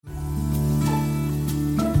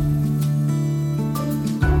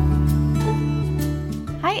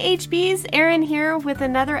HBs, Erin here with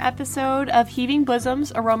another episode of Heaving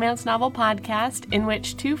Bosoms, a romance novel podcast in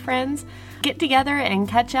which two friends get together and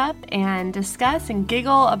catch up and discuss and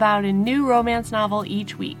giggle about a new romance novel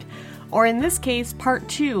each week. Or in this case, part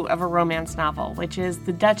 2 of a romance novel, which is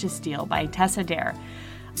The Duchess Deal by Tessa Dare.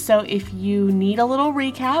 So if you need a little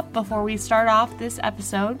recap before we start off this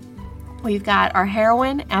episode, we've got our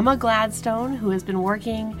heroine, Emma Gladstone, who has been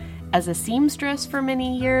working as a seamstress for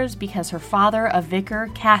many years because her father, a vicar,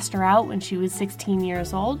 cast her out when she was 16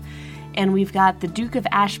 years old. And we've got the Duke of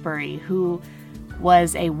Ashbury, who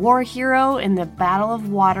was a war hero in the Battle of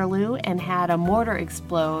Waterloo and had a mortar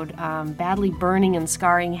explode, badly burning and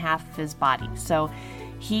scarring half of his body. So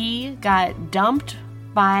he got dumped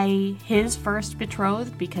by his first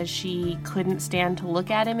betrothed because she couldn't stand to look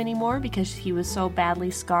at him anymore because he was so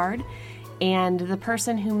badly scarred. And the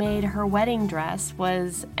person who made her wedding dress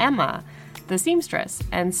was Emma, the seamstress.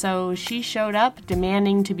 And so she showed up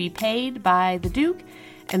demanding to be paid by the Duke.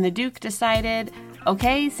 And the Duke decided,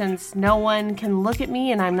 okay, since no one can look at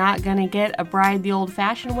me and I'm not going to get a bride the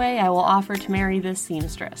old-fashioned way, I will offer to marry this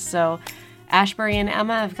seamstress. So Ashbury and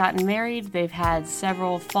Emma have gotten married. They've had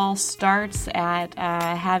several false starts at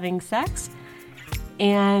having sex.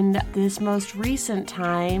 And this most recent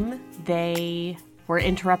time, they were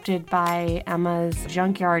interrupted by Emma's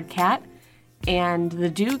junkyard cat, and the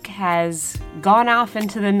Duke has gone off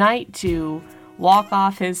into the night to walk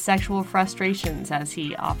off his sexual frustrations, as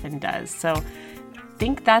he often does. So I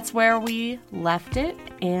think that's where we left it,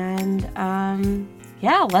 and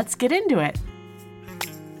yeah, let's get into it.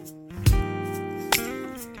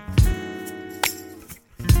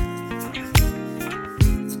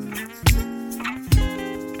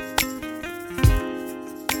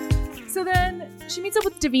 So then she meets up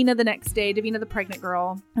with Davina the next day, Davina the pregnant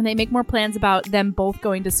girl, and they make more plans about them both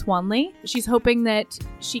going to Swanley. She's hoping that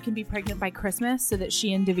she can be pregnant by Christmas so that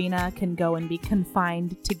she and Davina can go and be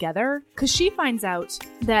confined together. Because she finds out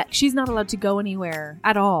that she's not allowed to go anywhere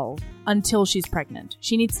at all until she's pregnant.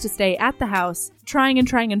 She needs to stay at the house, trying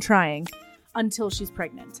until she's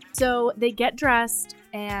pregnant. So they get dressed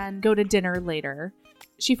and go to dinner later.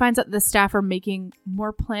 She finds out the staff are making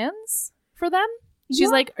more plans for them. She's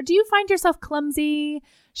like, do you find yourself clumsy?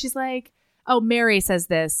 She's like, oh, Mary says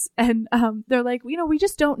this. And they're like, we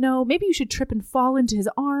just don't know. Maybe you should trip and fall into his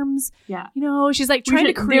arms. Yeah. She's like trying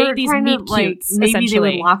to create these meet cutes, maybe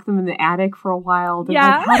essentially. they would lock them in the attic for a while. They're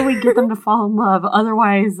like, how do we get them to fall in love?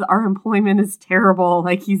 Otherwise, our employment is terrible.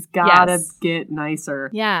 Like, he's got to get nicer.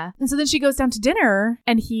 Yeah. And so then she goes down to dinner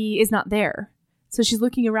and he is not there. So she's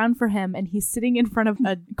looking around for him, and he's sitting in front of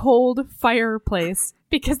a cold fireplace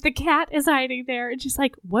because the cat is hiding there. And she's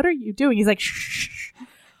like, what are you doing? He's like, shh,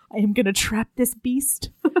 I am going to trap this beast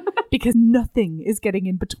because nothing is getting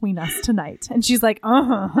in between us tonight. And she's like,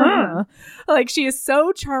 Like, she is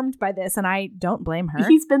so charmed by this, and I don't blame her.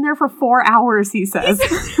 He's been there for 4 hours, he says,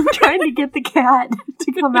 trying to get the cat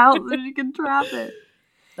to come out so she can trap it.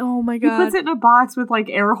 Oh my God. He puts it in a box with like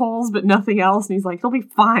air holes but nothing else, and he's like, he'll be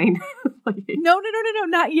fine. No,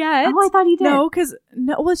 not yet. Oh, I thought he did.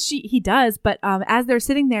 He does, but as they're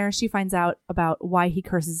sitting there, she finds out about why he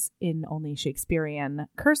curses in only Shakespearean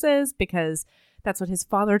curses, because that's what his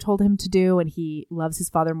father told him to do, and he loves his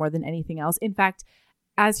father more than anything else. In fact,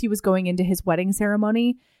 as he was going into his wedding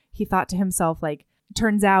ceremony, he thought to himself, like,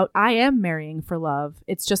 turns out I am marrying for love.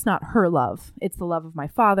 It's just not her love. It's the love of my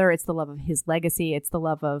father. It's the love of his legacy. It's the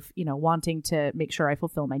love of, wanting to make sure I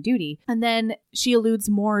fulfill my duty. And then she alludes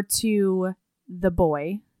more to the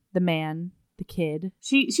boy, the man, the kid.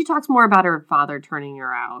 She talks more about her father turning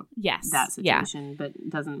her out. Yes. That situation, but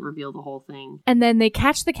doesn't reveal the whole thing. And then they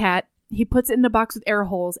catch the cat. He puts it in a box with air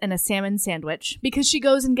holes and a salmon sandwich because she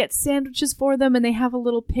goes and gets sandwiches for them, and they have a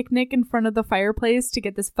little picnic in front of the fireplace to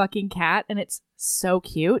get this fucking cat, and it's so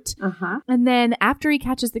cute. Uh-huh. And then after he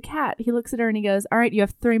catches the cat, he looks at her and he goes, all right, you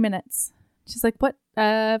have 3 minutes. She's like, what?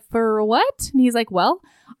 For what? And he's like, well,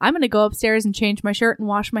 I'm going to go upstairs and change my shirt and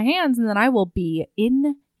wash my hands, and then I will be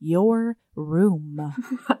in your room.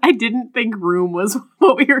 I didn't think room was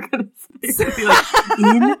what we were going to say. Be like,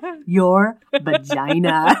 in your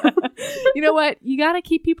vagina. You know what? You got to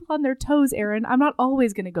keep people on their toes, Erin. I'm not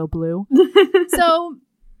always going to go blue.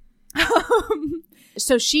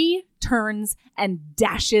 So she turns and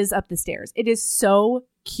dashes up the stairs. It is so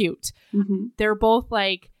cute. Mm-hmm. They're both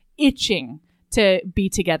like itching to be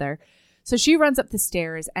together. So she runs up the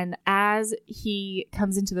stairs, and as he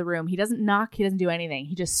comes into the room, he doesn't knock, he doesn't do anything.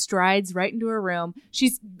 He just strides right into her room.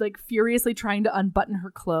 She's like furiously trying to unbutton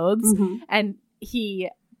her clothes, and he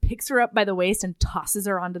picks her up by the waist and tosses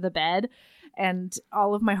her onto the bed. and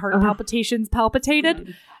all of my heart palpitations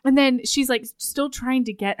palpitated. And then she's like still trying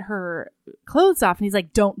to get her clothes off, and he's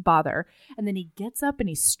like, don't bother. And then he gets up and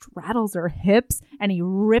he straddles her hips and he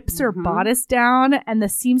rips her bodice down, and the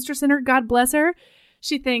seamstress in her, God bless her,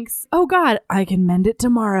 she thinks, oh God, I can mend it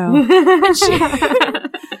tomorrow. And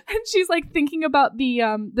she's like thinking about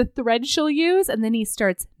the thread she'll use, and then he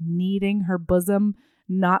starts kneading her bosom,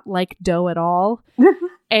 not like dough at all.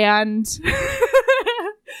 And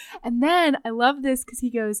and then I love this because he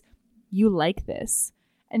goes, you like this?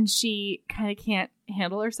 And she kind of can't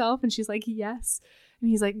handle herself, and she's like, yes. And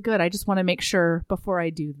he's like, good, I just want to make sure before I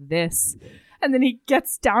do this. And then he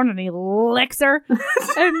gets down and he licks her.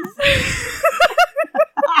 And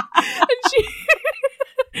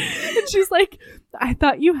and she's like, I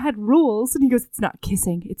thought you had rules. And he goes, it's not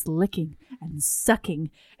kissing, it's licking and sucking.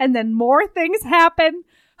 And then more things happen.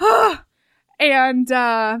 And man,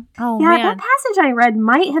 that passage I read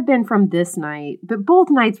might have been from this night, but both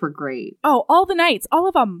nights were great. Oh, all the nights, all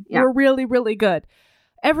of them were really, really good.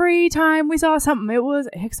 Every time we saw something, it was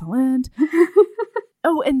excellent.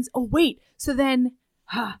 Wait. So then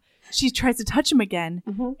she tries to touch him again,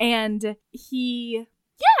 and he...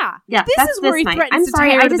 Yeah, this is where he threatens to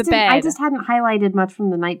tear her to the bed. I just hadn't highlighted much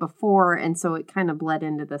from the night before, and so it kind of bled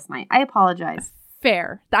into this night. I apologize.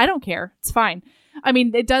 Fair. I don't care. It's fine. I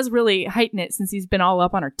mean, it does really heighten it since he's been all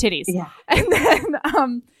up on her titties. Yeah. And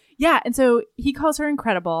then, and so he calls her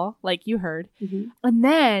incredible, like you heard. And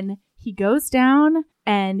then he goes down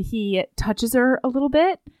and he touches her a little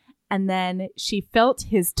bit, and then she felt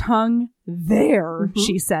his tongue there,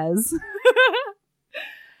 she says.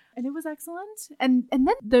 And it was excellent. And then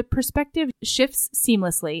the perspective shifts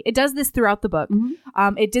seamlessly. It does this throughout the book.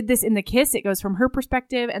 It did this in The Kiss. It goes from her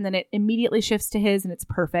perspective, and then it immediately shifts to his, and it's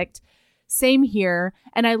perfect. Same here.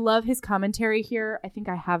 And I love his commentary here. I think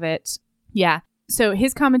I have it. Yeah. So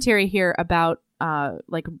his commentary here about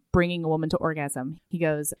like bringing a woman to orgasm. He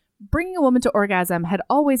goes, bringing a woman to orgasm had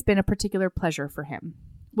always been a particular pleasure for him.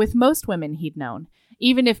 With most women he'd known,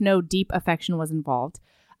 even if no deep affection was involved,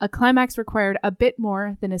 a climax required a bit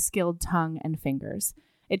more than a skilled tongue and fingers.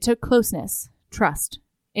 It took closeness, trust,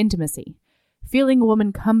 intimacy. Feeling a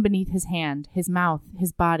woman come beneath his hand, his mouth,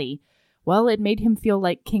 his body, well, it made him feel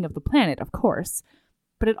like king of the planet, of course.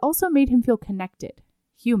 But it also made him feel connected,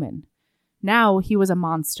 human. Now he was a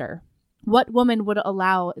monster. What woman would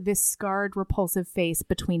allow this scarred, repulsive face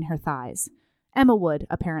between her thighs? Emma would,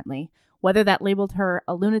 apparently. Whether that labeled her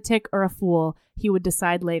a lunatic or a fool, he would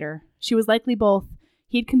decide later. She was likely both.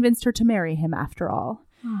 He'd convinced her to marry him after all.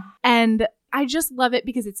 And I just love it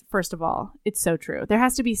because it's, first of all, it's so true. There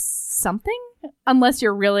has to be something, unless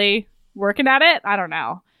you're really working at it. I don't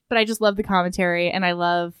know. But I just love the commentary, and I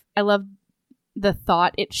love the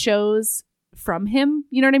thought it shows from him.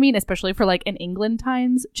 You know what I mean? Especially for like an England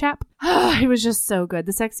Times chap. It was just so good.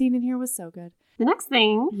 The sex scene in here was so good. The next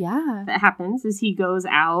thing that happens is he goes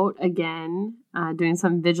out again, doing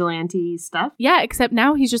some vigilante stuff. Yeah, except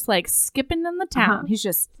now he's just like skipping in the town. He's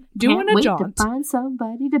just doing a jaunt. Can't wait to find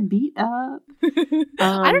somebody to beat up.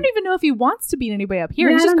 I don't even know if he wants to beat anybody up here.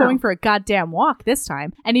 He's just going for a goddamn walk this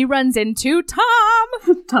time. And he runs into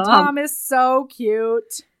Tom. Tom is so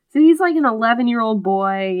cute. So he's like an 11-year-old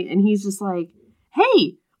boy, and he's just like,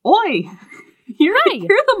 hey, oi. You're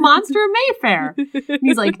the monster of Mayfair. And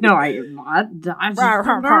he's like, no, I am not.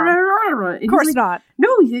 Of course not.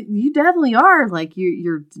 No, you definitely are. Like,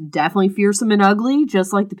 you're definitely fearsome and ugly,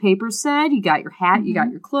 just like the papers said. You got your hat, you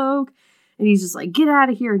got your cloak. And he's just like, get out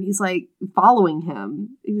of here. And he's like following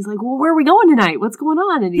him. And he's like, well, where are we going tonight? What's going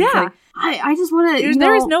on? And he's like, I just want to,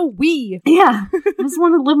 there is no we. Yeah. I just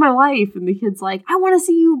want to live my life. And the kid's like, I want to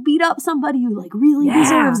see you beat up somebody who like really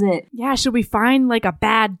deserves it. Yeah. Should we find like a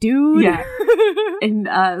bad dude? Yeah.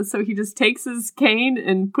 And so he just takes his cane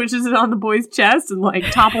and pushes it on the boy's chest and like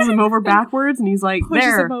topples him over backwards. And he's like, pushes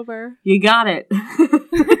there, him over. You got it.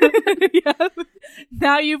 Yeah.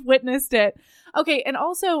 Now you've witnessed it. Okay, and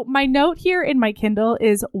also my note here in my Kindle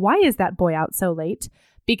is, why is that boy out so late?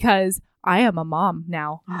 Because I am a mom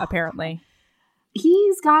now, apparently.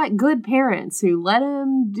 He's got good parents who let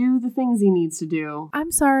him do the things he needs to do.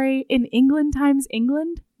 I'm sorry, in England Times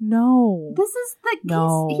England? No. This is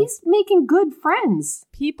he's making good friends.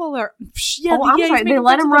 People are... I'm sorry. They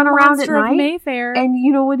let him run around at night. Mayfair. And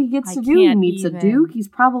you know what he gets to do? He meets a duke. He's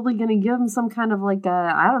probably going to give him some kind of like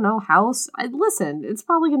a, house. Listen, it's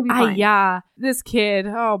probably going to be fine. Yeah. This kid.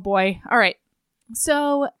 Oh, boy. All right.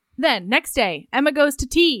 So then, next day, Emma goes to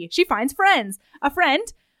tea. She finds friends. A friend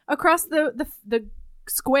across the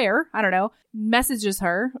square, I don't know, messages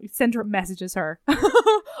her.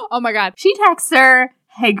 Oh my God. She texts her,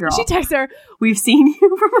 hey girl, She texts her, we've seen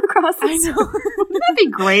you from across the I know. Wouldn't that be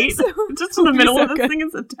great? Just in the middle of this thing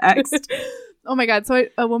is a text. Oh my God. So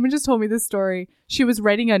a woman just told me this story. She was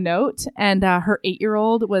writing a note and her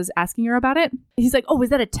 8-year-old was asking her about it. He's like, oh, is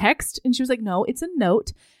that a text? And she was like, no, it's a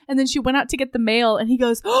note. And then she went out to get the mail and he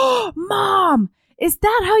goes, oh, Mom, is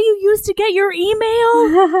that how you used to get your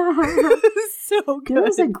email? So good. There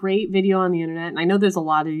was a great video on the internet, and I know there's a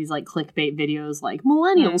lot of these like clickbait videos like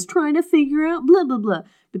millennials trying to figure out blah, blah, blah.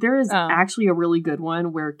 But there is actually a really good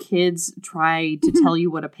one where kids try to tell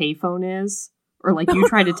you what a payphone is. Or like you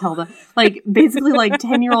try to tell them, like basically like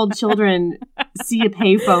 10-year-old children see a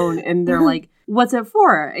payphone and they're like, what's it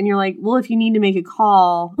for? And you're like, well, if you need to make a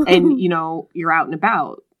call and, you know, you're out and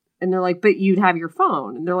about. And they're like, but you'd have your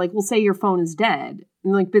phone. And they're like, well, say your phone is dead.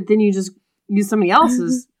 And like, but then you just use somebody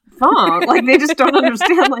else's phone. Like they just don't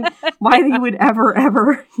understand like why they would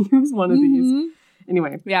ever use one of these.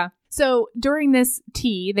 Anyway. Yeah. So during this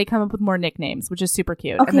tea, they come up with more nicknames, which is super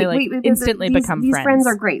cute. Okay, and they like instantly become these friends. These friends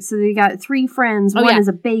are great. So they got 3 friends. One is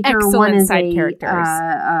a baker. Excellent one is side a characters.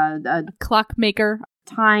 A clockmaker,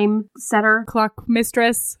 time setter, clock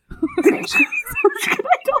mistress.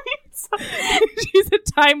 She's a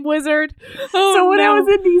time wizard. Oh, so when no. I was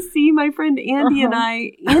in DC, my friend Andy and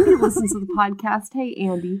Andy listens to the podcast. Hey,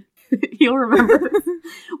 Andy. He'll remember this.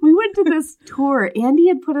 We went to this tour. Andy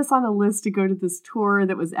had put us on a list to go to this tour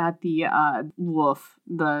that was at the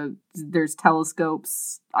there's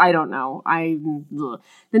telescopes. I don't know.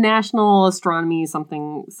 The National Astronomy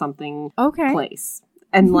something place.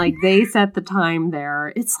 And like they set the time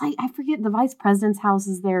there. It's like I forget the vice president's house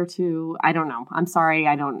is there too. I don't know. I'm sorry.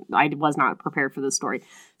 I was not prepared for this story.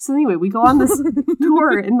 So anyway, we go on this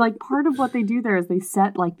tour and like part of what they do there is they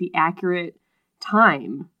set like the accurate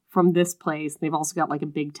time from this place. They've also got like a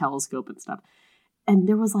big telescope and stuff. And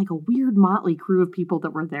there was like a weird motley crew of people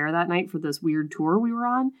that were there that night for this weird tour we were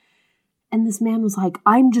on. And this man was like,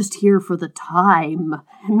 I'm just here for the time.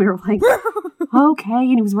 And we were like, okay.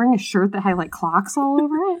 And he was wearing a shirt that had like clocks all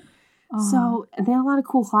over it. So they had a lot of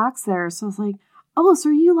cool clocks there. So I was like, oh, so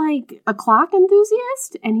are you like a clock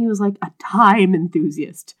enthusiast? And he was like, a time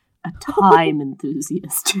enthusiast. A time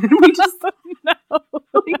enthusiast. And we just, like,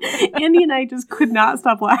 Andy and I just could not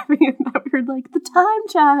stop laughing at that. We were like, the time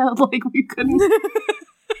child. Like, we couldn't.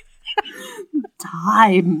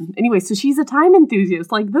 Time. Anyway, so she's a time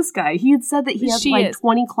enthusiast, like this guy. He had said that he had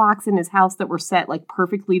 20 clocks in his house that were set like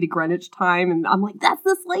perfectly to Greenwich time. And I'm like, that's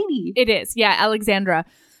this lady. It is. Yeah, Alexandra.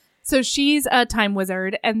 So she's a time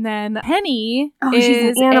wizard, and then Penny is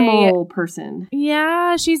she's an animal person.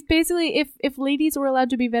 Yeah, she's basically if ladies were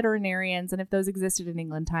allowed to be veterinarians, and if those existed in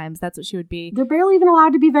England times, that's what she would be. They're barely even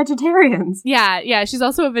allowed to be vegetarians. Yeah, she's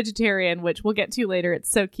also a vegetarian, which we'll get to later.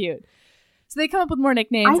 It's so cute. So they come up with more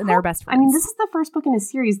nicknames, and they're best friends. I mean, this is the first book in a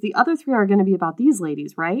series. The other 3 are going to be about these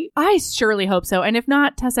ladies, right? I surely hope so. And if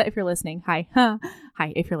not, Tessa, if you're listening, hi,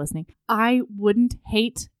 if you're listening, I wouldn't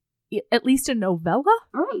hate at least a novella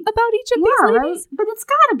about each of these ladies. Right? But it's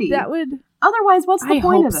got to be. That would. Otherwise, what's the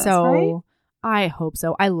point of this, right? I hope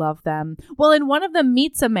so. I love them. Well, and one of them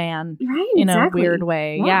meets a man in a weird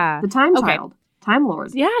way. Yeah. The time child. Time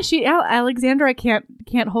Lord. Yeah, Alexandra can't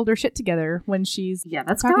hold her shit together when she's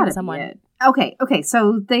that's talking gotta to someone. Be it. Okay,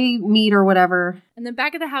 so they meet or whatever. And then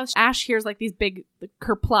back at the house, Ash hears like these big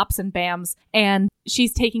kerplops and bams, and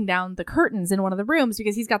she's taking down the curtains in one of the rooms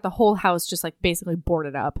because he's got the whole house just like basically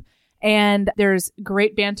boarded up. And there's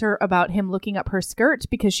great banter about him looking up her skirt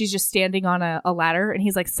because she's just standing on a ladder. And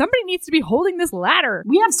he's like, somebody needs to be holding this ladder.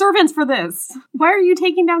 We have servants for this. Why are you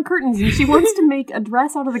taking down curtains? And she wants to make a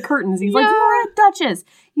dress out of the curtains. He's like, you are a duchess.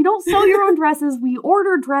 You don't sew your own dresses. We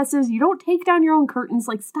order dresses. You don't take down your own curtains.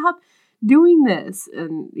 Like, stop doing this.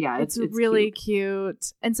 And it's really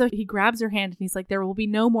cute. And so he grabs her hand and he's like, there will be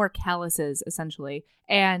no more calluses, essentially.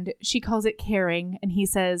 And she calls it caring. And he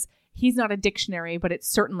says, he's not a dictionary, but it's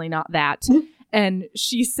certainly not that. And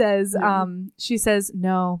she says,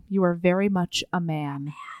 no, you are very much a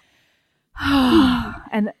man.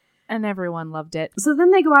 and everyone loved it. So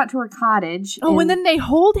then they go out to her cottage. And then they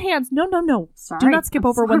hold hands. No. Sorry. Do not skip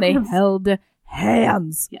over when they held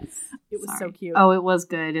hands. Yes. It was so cute. Oh, it was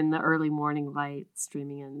good in the early morning light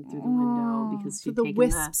streaming in through the window because she'd taken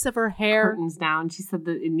wisps of her hair curtains down. She said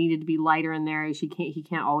that it needed to be lighter in there. He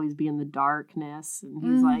can't always be in the darkness. And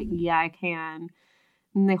he's like, yeah, I can.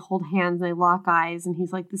 And they hold hands, they lock eyes, and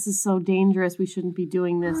he's like, this is so dangerous. We shouldn't be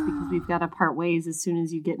doing this because we've got to part ways as soon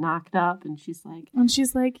as you get knocked up. And she's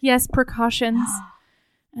like, yes, precautions.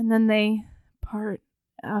 And then they part.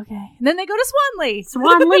 Okay. And then they go to Swanley.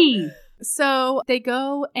 So they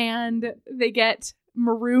go and they get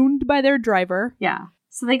marooned by their driver. Yeah.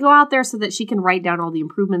 So they go out there so that she can write down all the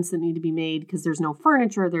improvements that need to be made because there's no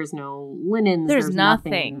furniture, there's no linens, There's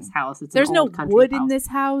nothing nothing in this house. It's There's an no old country wood house. in this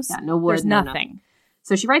house. Yeah, no wood. There's no nothing.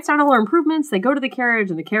 So she writes down all her improvements. They go to the carriage,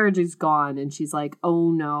 and the carriage is gone. And she's like,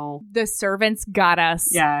 "Oh no, The servants got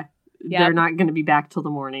us. yeah, Yep. they're not going to be back till the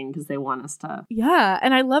morning because they want us to." Yeah,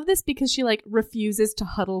 and I love this because she like refuses to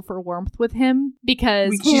huddle for warmth with him because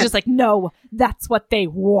We she's can't. just like, no, that's what they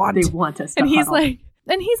want. They want us to. And he's huddle. like,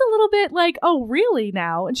 and he's a little bit like, oh, really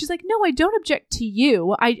now? And she's like, no, I don't object to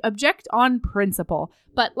you. I object on principle.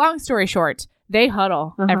 But long story short, they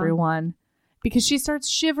huddle, everyone. Because she starts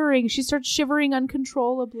shivering. She starts shivering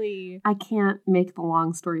uncontrollably. I can't make the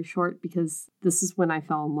long story short because this is when I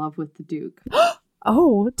fell in love with the Duke.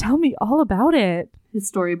 Oh, tell me all about it. His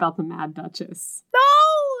story about the Mad Duchess. No!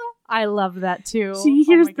 I love that too. She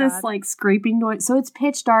hears Oh my this God. like scraping noise. So it's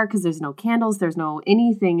pitch dark because there's no candles, there's no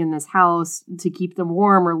anything in this house to keep them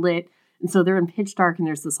warm or lit. And so they're in pitch dark and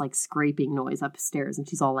there's this like scraping noise upstairs. And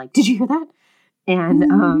she's all like, "Did you hear that?"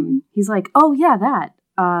 And he's like, "Oh yeah, that.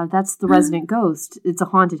 That's the resident ghost. It's a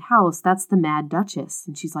haunted house. That's the Mad Duchess."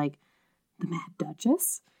 And she's like, "The Mad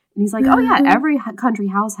Duchess?" And he's like, "Oh yeah, every country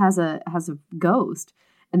house has a ghost."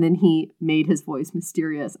 And then he made his voice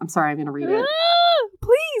mysterious. I'm sorry, I'm going to read it.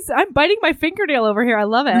 Please, I'm biting my fingernail over here. I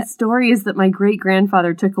love The it. story is that my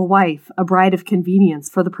great-grandfather took a wife, a bride of convenience,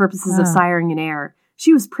 for the purposes of siring an heir.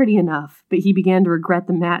 She was pretty enough, but he began to regret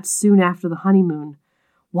the match soon after the honeymoon.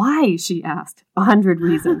 "Why?" she asked. 100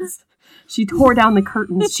 reasons. She tore down the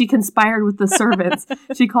curtains. She conspired with the servants.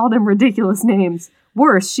 She called him ridiculous names.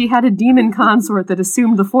 Worse, she had a demon consort that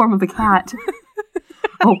assumed the form of a cat.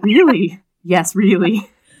 "Oh, really?" "Yes, really."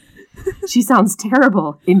 "She sounds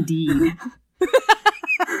terrible." "Indeed."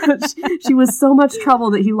 She was so much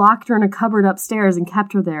trouble that he locked her in a cupboard upstairs and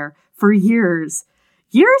kept her there for years.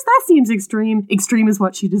 Years? That seems extreme. Extreme is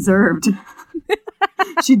what she deserved.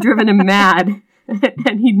 She'd driven him mad,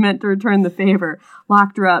 and he'd meant to return the favor.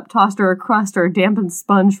 Locked her up, tossed her a crust or a dampened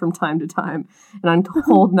sponge from time to time, and on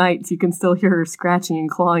cold nights you can still hear her scratching and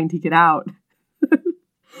clawing to get out.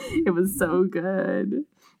 It was so good.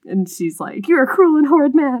 And she's like, "You're a cruel and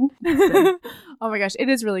horrid man." Oh my gosh, it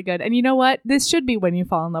is really good. And you know what? This should be when you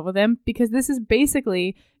fall in love with him because this is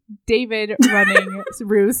basically David running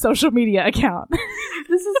Rue's social media account.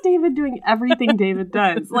 This is David doing everything David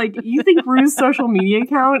does. Like, you think Rue's social media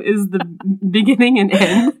account is the beginning and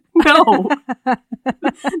end? No.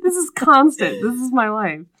 This is constant. This is my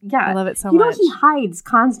life. Yeah. I love it so you much. know, he hides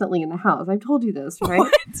constantly in the house. I've told you this, right?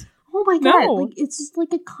 What? Oh my God. No. Like, it's just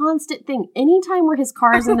like a constant thing. Anytime where his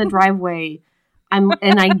car is in the driveway, I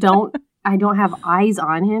don't have eyes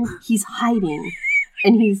on him, he's hiding.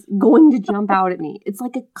 And he's going to jump out at me. It's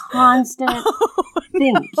like a constant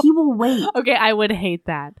thing. He will wait. Okay, I would hate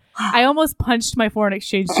that. I almost punched my foreign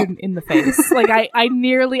exchange student in the face. Like I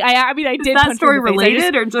did. Is that punch story her in the face.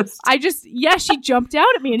 related or just? Yeah, she jumped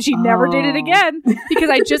out at me and she never did it again because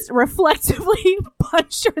I just reflexively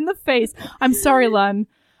punched her in the face. I'm sorry, Lun.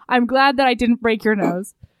 I'm glad that I didn't break your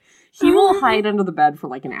nose. He will hide under the bed for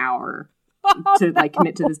like an hour to like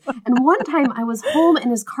commit to this. And one time I was home and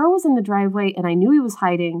his car was in the driveway and I knew he was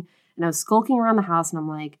hiding and I was skulking around the house and I'm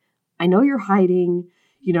like, "I know you're hiding.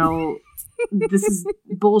 You know, this is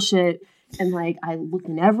bullshit." And like I looked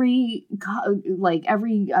in every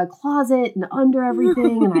closet and under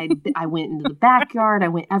everything, and I went into the backyard. I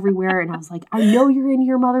went everywhere, and I was like, "I know you're in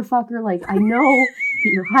here, motherfucker! Like I know that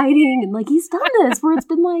you're hiding." And like he's done this where it's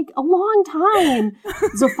been like a long time.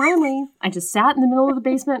 So finally, I just sat in the middle of the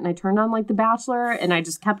basement and I turned on like The Bachelor, and I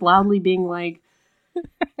just kept loudly being like,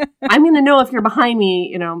 "I'm gonna know if you're behind me,"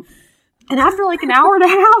 you know. And after like an hour and a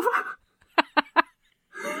half,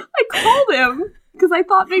 I called him. Because I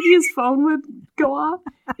thought maybe his phone would go off.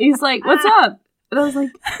 And he's like, "What's up?" And I was like,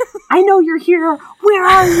 "I know you're here. Where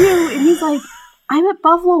are you?" And he's like, "I'm at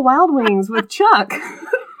Buffalo Wild Wings with Chuck. We're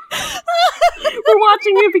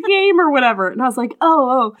watching a game or whatever." And I was like,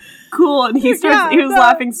 oh, cool. And he was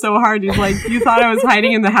laughing so hard. He's like, "You thought I was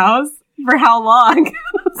hiding in the house? For how long?" It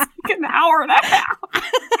was like an hour and a half.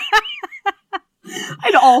 I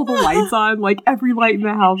had all the lights on. Like every light in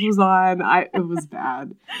the house was on. It was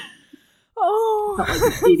bad. Oh, Felt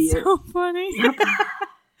like an idiot. so funny.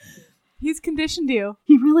 He's conditioned you.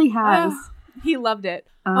 He really has. He loved it.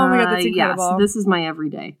 Oh my God, that's incredible. Yes, this is my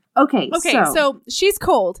everyday. Okay, so she's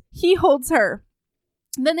cold. He holds her.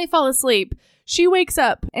 Then they fall asleep. She wakes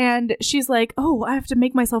up and she's like, "Oh, I have to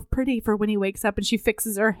make myself pretty for when he wakes up." And she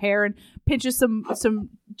fixes her hair and pinches some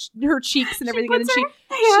her cheeks and everything. Puts and her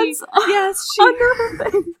hands under her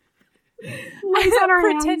face.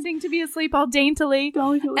 Pretending to be asleep all daintily.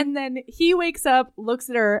 And then he wakes up, looks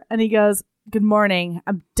at her, and he goes, good morning.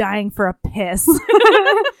 I'm dying for a piss. And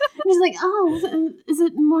he's like, oh, is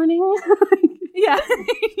it morning? Yeah.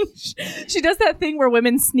 She does that thing where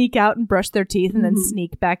women sneak out and brush their teeth and then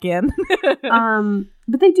sneak back in.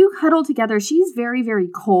 But they do cuddle together. She's very, very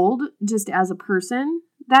cold just as a person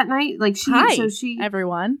that night. Like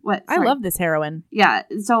everyone. What? I love this heroine. Yeah.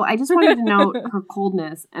 So I just wanted to note her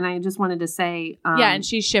coldness, and I just wanted to say, and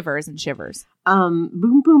she shivers and shivers.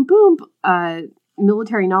 Boom, boom, boom.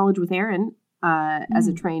 Military knowledge with Aaron, as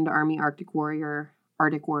a trained Army Arctic warrior.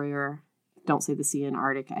 Don't say the C in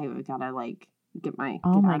Arctic. I gotta get my.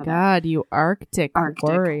 Oh my God, you Arctic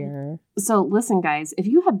warrior. So listen, guys, if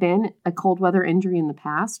you have been a cold weather injury in the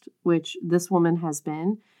past, which this woman has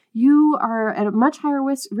been, you are at a much higher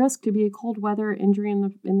risk to be a cold weather injury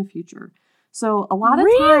in the future. So a lot of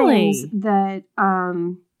times that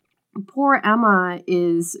poor Emma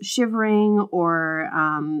is shivering or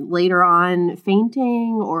later on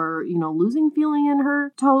fainting or losing feeling in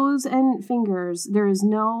her toes and fingers, there is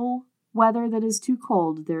no weather that is too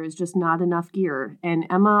cold. There is just not enough gear, and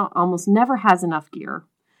Emma almost never has enough gear.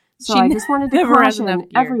 So I just wanted to caution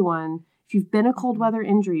everyone: if you've been a cold weather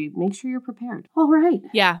injury, make sure you're prepared. All right.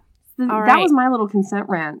 Yeah. That was my little consent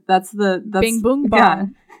rant. That's Bing boom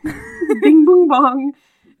bong. Yeah. Bing boom bong.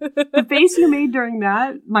 The face you made during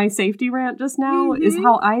that, my safety rant just now, is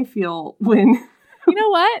how I feel when. You know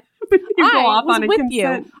what? I was with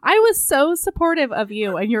you. I was so supportive of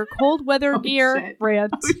you and your cold weather gear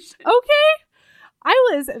rant. Okay. I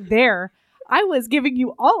was there. I was giving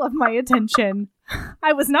you all of my attention.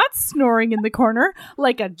 I was not snoring in the corner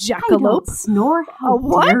like a jackalope. I don't snore? How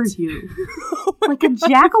dare you? Like a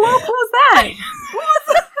jackalope? Who was that? What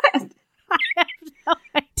was that? I have no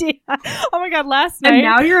idea. Oh my God, last night. And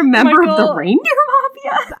now you're a member of the Reindeer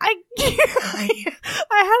Mafia? I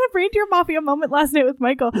had a Reindeer Mafia moment last night with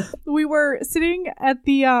Michael. We were sitting at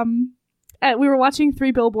the, we were watching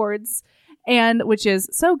 3 Billboards, and which is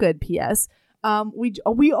so good, P.S. We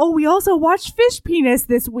also watched Fish Penis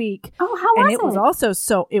this week. Oh, how was it? And it was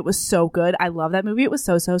also it was so good. I love that movie. It was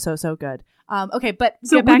so good. Okay, but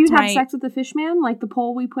so get back would you to have sex with the fish man, like the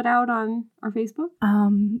poll we put out on our Facebook?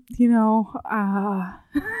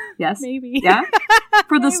 Yes, maybe. Yeah,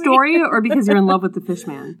 for the story, or because you're in love with the fish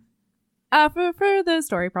man? For the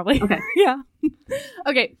story, probably. Okay. Yeah.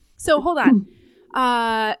 Okay, so hold on.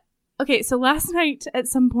 Okay, so last night at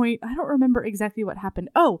some point, I don't remember exactly what happened.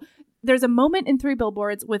 Oh, there's a moment in 3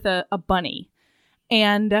 Billboards with a bunny,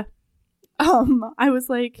 and I was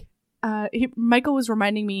like. Michael was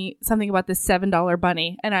reminding me something about this $7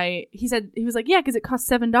 bunny, and he was like, yeah, because it costs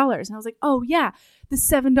 $7, and I was like, oh yeah, the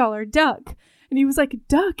 $7 duck, and he was like,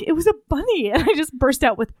 duck, it was a bunny, and I just burst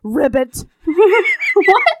out with ribbit.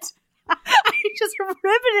 What? I just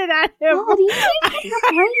ribbited at him. Oh, you didn't get your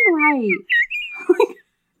brain right.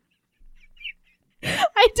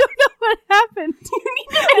 I don't know what happened. You need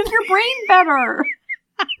to make your brain better.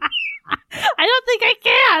 I don't think I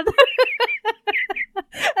can.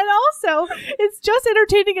 And also, it's just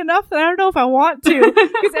entertaining enough that I don't know if I want to.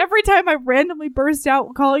 Because every time I randomly burst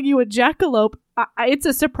out calling you a jackalope, it's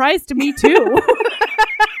a surprise to me too.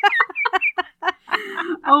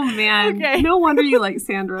 Oh man. Okay. No wonder you like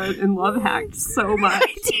Sandra in Love Hacked so much.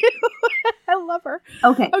 I do. I love her.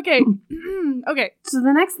 Okay. Okay. Okay. So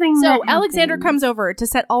the next thing. So Alexander comes over to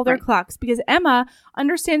set all their clocks because Emma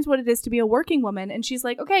understands what it is to be a working woman. And she's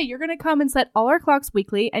like, okay, you're going to come and set all our clocks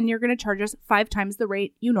weekly, and you're going to charge us 5 times the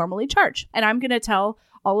rate you normally charge. And I'm going to tell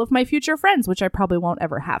all of my future friends, which I probably won't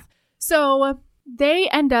ever have. So they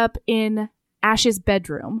end up in Ash's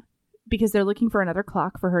bedroom because they're looking for another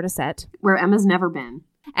clock for her to set. Where Emma's never been.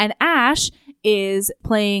 And Ash is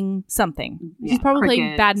playing something. He's probably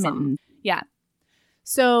playing badminton. Something. Yeah.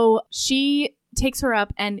 So she takes her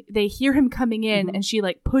up, and they hear him coming in, and she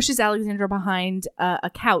like pushes Alexandra behind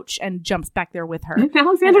a couch and jumps back there with her. And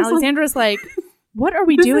Alexandra's like, what are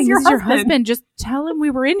we doing? This is your husband. Just tell him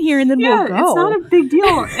we were in here and then we'll go. It's not a big deal.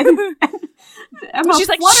 And Emma she's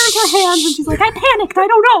like, flutters her hands and she's like, I panicked. I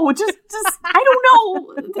don't know. Just I don't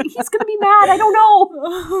know. He's going to be mad. I don't know.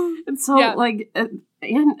 And so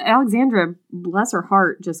and Alexandra, bless her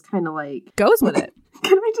heart, just kind of like goes with it.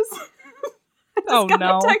 Can I just got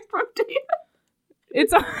a text from Dana. It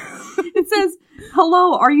says,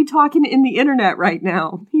 hello, are you talking in the internet right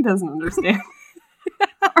now? He doesn't understand.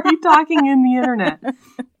 Are you talking in the internet?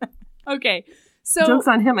 Okay. So joke's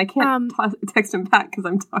on him. I can't text him back because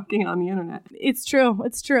I'm talking on the internet. It's true.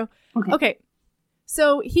 It's true. Okay.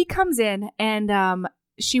 So he comes in and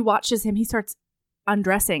she watches him. He starts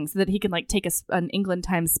undressing so that he can like take an England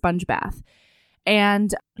Times sponge bath.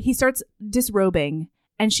 And he starts disrobing,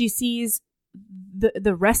 and she sees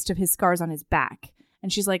the rest of his scars on his back.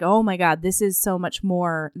 And she's like, oh my God, this is so much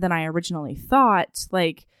more than I originally thought.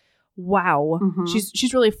 Like, wow.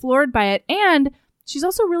 She's really floored by it. And she's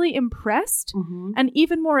also really impressed and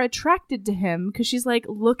even more attracted to him because she's like,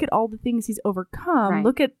 look at all the things he's overcome.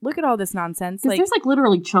 Right. Look at all this nonsense. Because there's like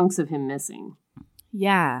literally chunks of him missing.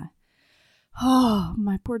 Yeah. Oh,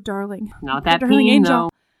 my poor darling. Not that darling pain, angel.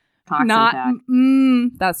 though.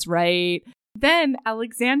 Toxin pack. That's right. Then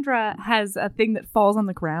Alexandra has a thing that falls on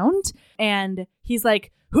the ground and he's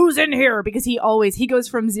like, who's in here? Because he goes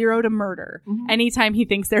from 0 to murder anytime he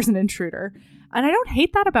thinks there's an intruder. And I don't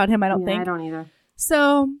hate that about him, I don't think. I don't either.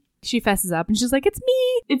 So she fesses up and she's like, it's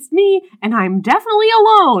me. It's me, and I'm definitely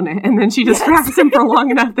alone. And then she distracts him for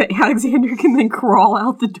long enough that Alexandra can then crawl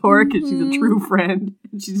out the door because she's a true friend.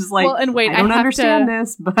 And she's just like, well, and wait, I don't understand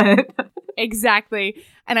this, but... Exactly.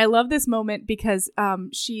 And I love this moment because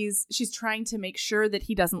she's trying to make sure that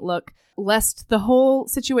he doesn't look, lest the whole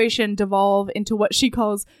situation devolve into what she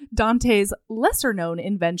calls Dante's lesser known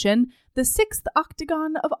invention, the 6th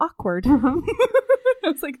octagon of awkward. I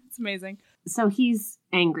was like, it's amazing. So he's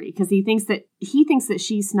angry because he thinks that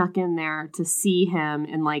she snuck in there to see him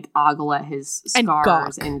and like ogle at his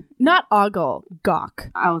scars and not ogle, gawk.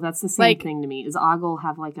 Oh, that's the same thing to me. Does ogle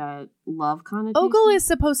have like a love connotation? Ogle is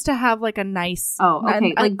supposed to have like a nice. Oh,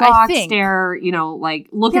 okay, like gawk, stare. Like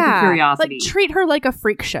look at the curiosity. Like treat her like a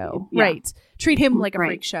freak show, right? Treat him like a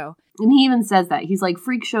freak show. And he even says that. He's like,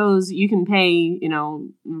 freak shows, you can pay,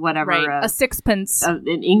 whatever. Right, a sixpence. An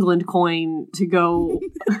England coin to go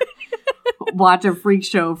watch a freak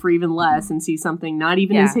show for even less and see something not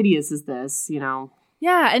even as hideous as this,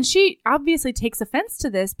 Yeah, and she obviously takes offense to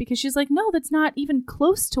this because she's like, no, that's not even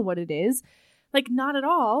close to what it is. Like, not at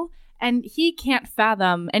all. And he can't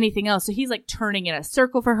fathom anything else. So he's like turning in a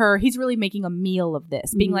circle for her. He's really making a meal of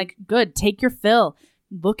this, being like, good, take your fill.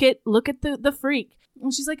 Look at the freak.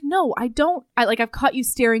 And she's like, no, I don't. I've caught you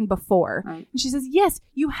staring before. Right. And she says, yes,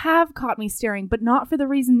 you have caught me staring, but not for the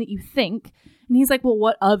reason that you think. And he's like, well,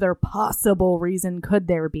 what other possible reason could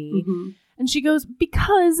there be? And she goes,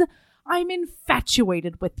 because I'm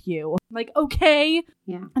infatuated with you. I'm like, okay.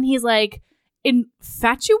 Yeah. And he's like,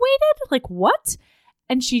 infatuated? Like, what?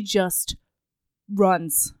 And she just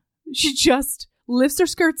runs. She just lifts her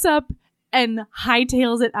skirts up and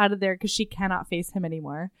hightails it out of there because she cannot face him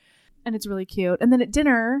anymore. And it's really cute. And then at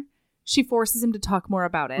dinner, she forces him to talk more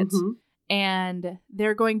about it. And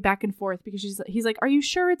they're going back and forth because he's like, are you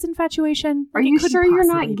sure it's infatuation? Are you sure you're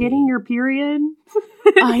not getting your period?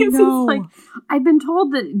 I know. Like, I've been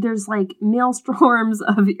told that there's like maelstorms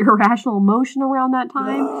of irrational emotion around that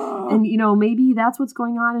time. And, maybe that's what's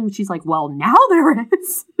going on. And she's like, well, now there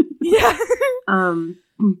is. Yeah. And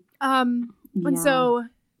so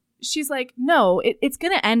she's like, no, it's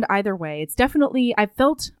going to end either way. It's definitely, I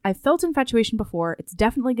felt infatuation before. It's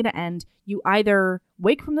definitely going to end. You either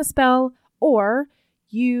wake from the spell or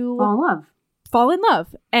you fall in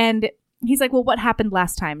love. And he's like, well, what happened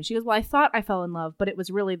last time? And she goes, well, I thought I fell in love, but it was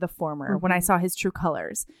really the former when I saw his true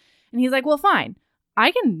colors. And he's like, well, fine.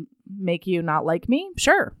 I can make you not like me.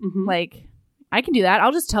 Sure. Like, I can do that.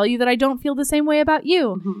 I'll just tell you that I don't feel the same way about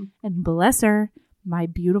you. And bless her, my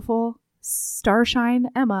beautiful starshine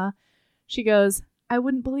Emma, she goes, I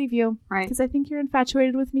wouldn't believe you. Right. Because I think you're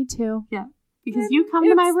infatuated with me too. Yeah. Because you come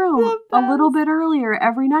to my room a little bit earlier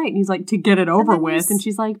every night. And he's like, to get it over with. And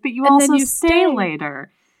she's like, but you also stay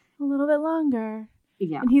later. A little bit longer.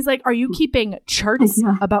 Yeah. And he's like, are you keeping charts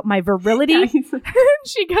about my virility? Yeah, and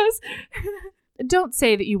she goes, don't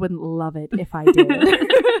say that you wouldn't love it if I did.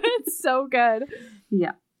 It's so good.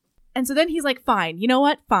 Yeah. And so then he's like, fine, you know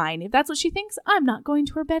what? Fine. If that's what she thinks, I'm not going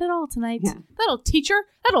to her bed at all tonight. Yeah. That'll teach her.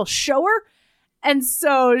 That'll show her. And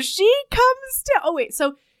so she comes to,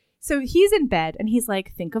 so he's in bed and he's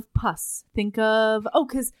like, think of pus. Think of,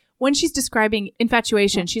 because when she's describing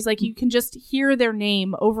infatuation, she's like, you can just hear their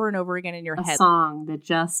name over and over again in your head. A song that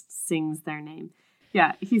just sings their name.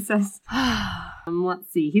 Yeah, he says,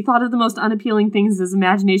 let's see. He thought of the most unappealing things his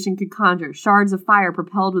imagination could conjure. Shards of fire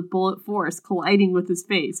propelled with bullet force, colliding with his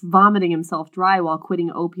face, vomiting himself dry while quitting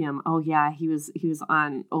opium. Oh, yeah, he was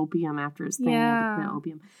on opium after his thing. Yeah. He had to quit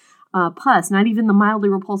opium. Pus, not even the mildly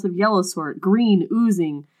repulsive yellow sort. Green,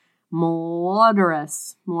 oozing.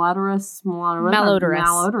 Malodorous. Oh,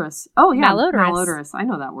 yeah. Malodorous. I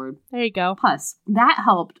know that word. There you go. Pus. That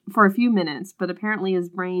helped for a few minutes, but apparently his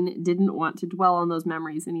brain didn't want to dwell on those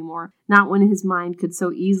memories anymore. Not when his mind could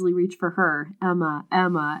so easily reach for her. Emma,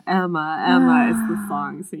 Emma, Emma, Emma is the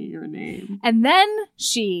song singing her name. And then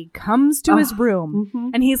she comes to his room,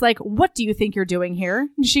 and he's like, what do you think you're doing here?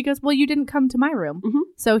 And she goes, well, you didn't come to my room,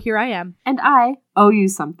 so here I am. And I owe you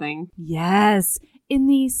something. Yes. In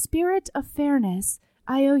the spirit of fairness,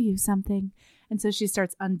 I owe you something. And so she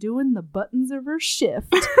starts undoing the buttons of her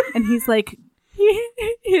shift. And he's like,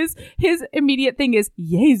 his immediate thing is,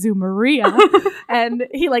 Jesu Maria. And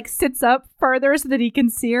he like sits up further so that he can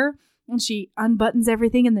see her. And she unbuttons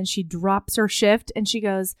everything and then she drops her shift and she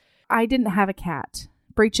goes, I didn't have a cat.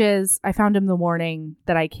 Breeches, I found him the morning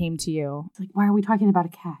that I came to you. It's like, why are we talking about a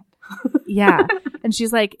cat? Yeah. And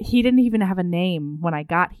she's like, he didn't even have a name when I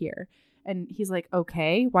got here. And he's like,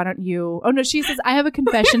 okay, why don't you? Oh, no, she says, I have a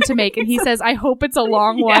confession to make. And he says, I hope it's a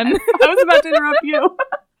long one. Yes, I was about to interrupt you.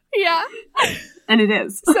 Yeah. And it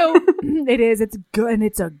is. So it is. It's good. And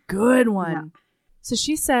it's a good one. Yeah. So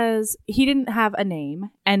she says, he didn't have a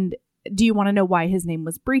name. And do you want to know why his name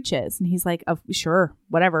was Breeches? And he's like, oh, sure,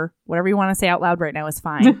 whatever you want to say out loud right now is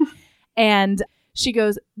fine. And she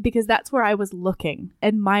goes, because that's where I was looking,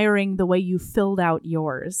 admiring the way you filled out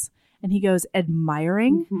yours. And he goes,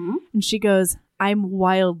 admiring? Mm-hmm. And she goes, I'm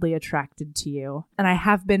wildly attracted to you. And I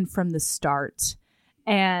have been from the start.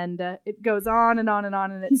 And it goes on and on and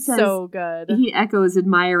on. And it's so good. He echoes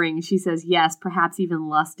admiring. She says, yes, perhaps even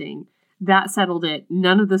lusting. That settled it.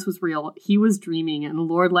 None of this was real. He was dreaming, and the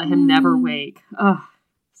Lord let him never wake. Oh,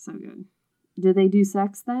 so good. Did they do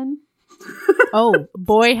sex then? Oh,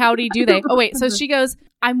 boy, howdy do they. Oh, wait. So she goes,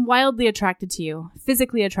 I'm wildly attracted to you,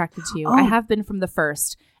 physically attracted to you. Oh. I have been from the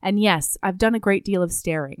first. And yes, I've done a great deal of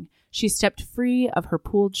staring. She stepped free of her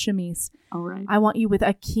pooled chemise. All right. I want you with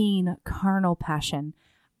a keen, carnal passion.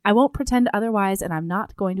 I won't pretend otherwise, and I'm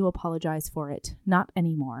not going to apologize for it. Not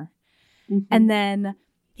anymore. Mm-hmm. And then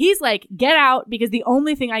he's like, get out, because the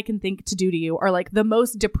only thing I can think to do to you are like the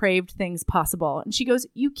most depraved things possible. And she goes,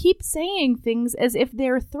 you keep saying things as if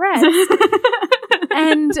they're threats.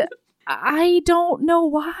 And I don't know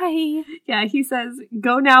why. Yeah, he says,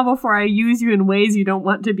 go now before I use you in ways you don't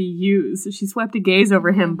want to be used. She swept a gaze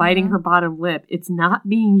over him, biting her bottom lip. It's not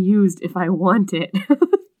being used if I want it.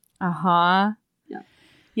 Uh-huh. Yeah.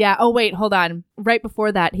 Yeah. Oh, wait, hold on. Right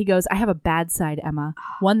before that, he goes, I have a bad side, Emma.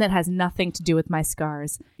 One that has nothing to do with my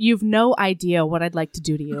scars. You've no idea what I'd like to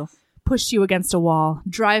do to you. Push you against a wall.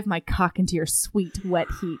 Drive my cock into your sweet, wet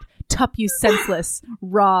heat. Tup you senseless,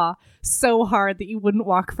 raw, so hard that you wouldn't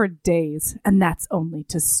walk for days. And that's only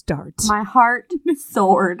to start. My heart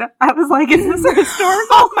soared. I was like, is this a historical?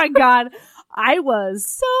 Oh my God. I was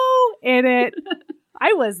so in it.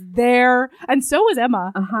 I was there. And so was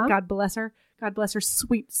Emma. Uh-huh. God bless her. God bless her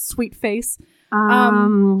sweet, sweet face.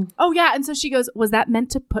 Um, Oh, yeah. And so she goes, was that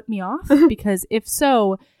meant to put me off? Because if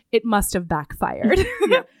so, it must have backfired.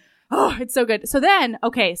 Yeah. Oh, it's so good. So then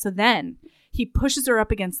he pushes her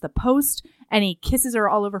up against the post and he kisses her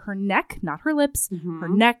all over her neck, not her lips, her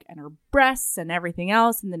neck and her breasts and everything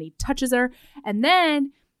else. And then he touches her and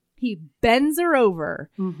then he bends her over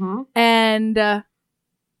and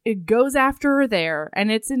it goes after her there.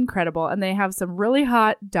 And it's incredible. And they have some really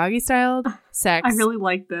hot doggy style sex. I really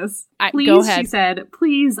like this. Go Please, ahead. she said,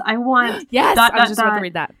 please, I want... Yes, I was just about to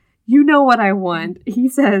read that. You know what I want. He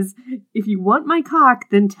says, if you want my cock,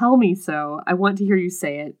 then tell me so. I want to hear you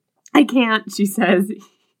say it. I can't, she says.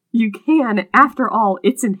 You can. After all,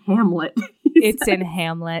 it's in Hamlet. It's in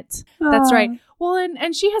Hamlet. That's right. Well,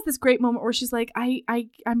 and she has this great moment where she's like,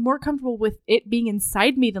 I'm more comfortable with it being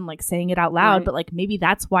inside me than like saying it out loud, Right. but like maybe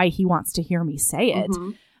that's why he wants to hear me say it.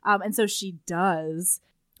 And so she does.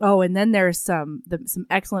 Oh, and then there's some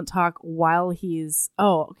excellent talk while he's.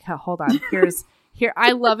 Oh, okay, hold on. Here,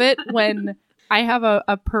 I love it when I have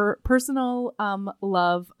a personal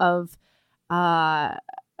love of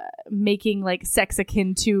making like sex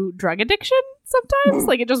akin to drug addiction sometimes.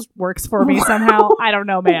 Like it just works for me somehow. I don't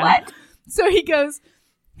know, man. What? So he goes,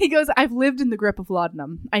 I've lived in the grip of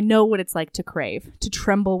laudanum. I know what it's like to crave, to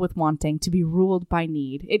tremble with wanting, to be ruled by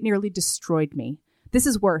need. It nearly destroyed me. This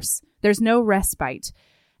is worse. There's no respite.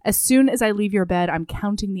 As soon as I leave your bed, I'm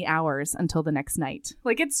counting the hours until the next night.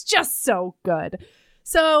 Like, it's just so good.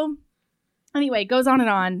 So, anyway, it goes on,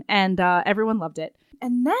 and everyone loved it.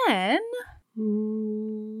 And then...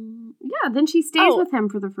 yeah, then she stays with him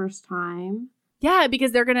for the first time. Yeah,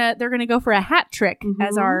 because they're gonna go for a hat trick,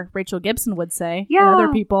 as our Rachel Gibson would say. Yeah. And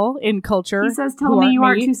other people in culture. He says, tell me you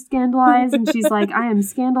aren't too scandalized. And she's like, I am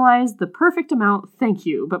scandalized the perfect amount. Thank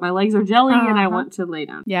you. But my legs are jelly and I want to lay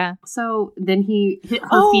down. Yeah. So then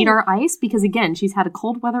her feet are ice because, again, she's had a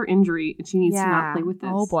cold weather injury and she needs to not play with this.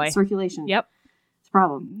 Oh, boy. Circulation. Yep. It's a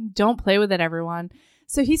problem. Don't play with it, everyone.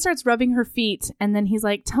 So he starts rubbing her feet and then he's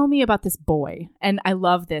like, tell me about this boy. And I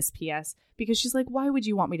love this PS because she's like, why would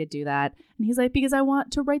you want me to do that? And he's like, because I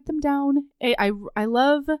want to write them down. I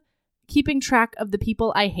love keeping track of the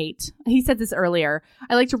people I hate. He said this earlier.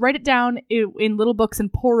 I like to write it down in little books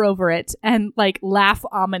and pore over it and like laugh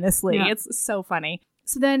ominously. Yeah. It's so funny.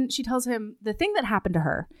 So then she tells him the thing that happened to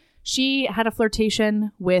her. She had a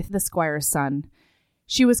flirtation with the squire's son.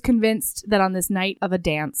 She was convinced that on this night of a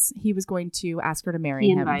dance, he was going to ask her to marry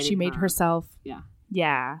him. She made herself...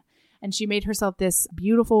 Yeah. And she made herself this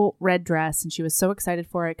beautiful red dress, and she was so excited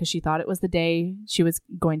for it because she thought it was the day she was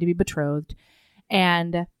going to be betrothed.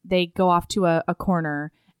 And they go off to a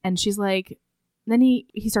corner, and she's like... Then he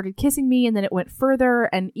started kissing me, and then it went further.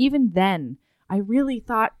 And even then, I really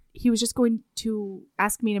thought he was just going to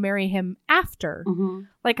ask me to marry him after. Mm-hmm.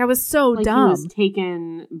 Like, I was so dumb. He was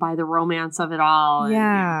taken by the romance of it all.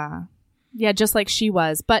 Yeah, just like she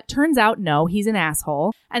was. But turns out, no, he's an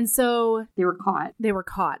asshole. And so... They were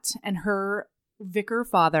caught. And her vicar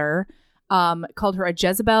father called her a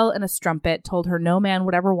Jezebel and a strumpet, told her no man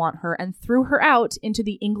would ever want her, and threw her out into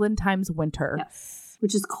the England Times winter. Yes.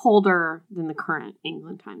 Which is colder than the current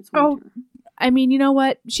England Times winter. Oh, I mean, you know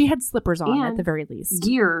what? She had slippers on at the very least.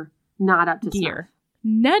 Gear not up to gear.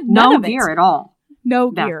 None No gear at all. No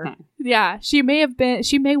gear. Then. Yeah, she may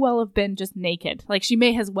well have been just naked. Like she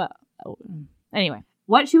may as well. Oh. Anyway,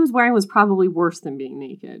 what she was wearing was probably worse than being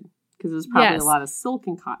naked because it was probably a lot of silk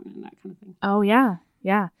and cotton and that kind of thing. Oh yeah.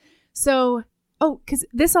 So. Oh, because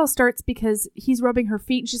this all starts because he's rubbing her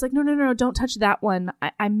feet and she's like, no, don't touch that one.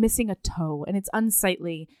 I'm missing a toe and it's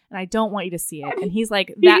unsightly and I don't want you to see it. And he's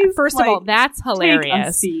like, first of all, that's hilarious. Take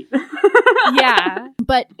a seat. Yeah.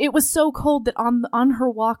 But it was so cold that on her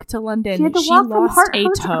walk to London, she had to walk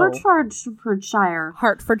from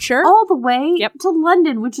Hertfordshire all the way to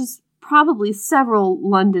London, which is probably several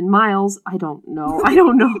London miles. I don't know.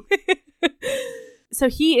 So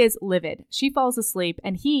he is livid. She falls asleep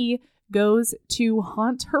and he goes to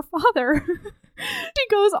haunt her father. She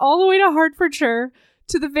goes all the way to Hertfordshire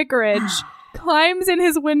to the vicarage, climbs in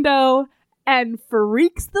his window, and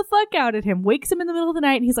freaks the fuck out at him. Wakes him in the middle of the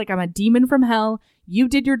night, and he's like, I'm a demon from hell. You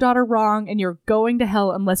did your daughter wrong, and you're going to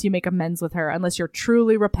hell unless you make amends with her, unless you're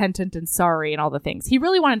truly repentant and sorry and all the things. He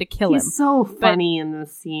really wanted to kill him. He's so funny in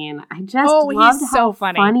this scene. I just loved how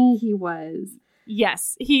funny he was.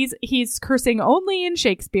 Yes, he's cursing only in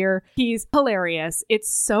Shakespeare. He's hilarious.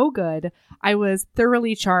 It's so good. I was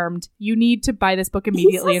thoroughly charmed. You need to buy this book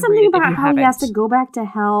immediately and read it if you haven't. He says something about how he has to go back to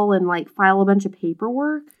hell and like file a bunch of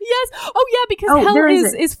paperwork. Yes. Oh yeah, because hell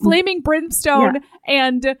is flaming brimstone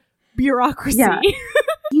and bureaucracy. Yeah.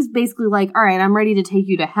 He's basically like, all right, I'm ready to take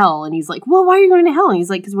you to hell. And he's like, well, why are you going to hell? And he's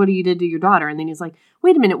like, because what you did to your daughter. And then he's like,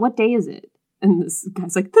 wait a minute, what day is it? And this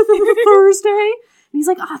guy's like, Thursday. And he's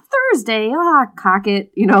like, Thursday, cock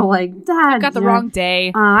it. You know, like, got the wrong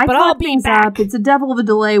day. But I'll be back. It's a devil of a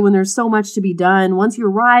delay when there's so much to be done. Once you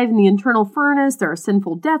arrive in the internal furnace, there are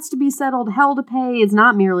sinful debts to be settled, hell to pay. It's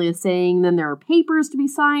not merely a saying. Then there are papers to be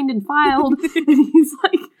signed and filed. And he's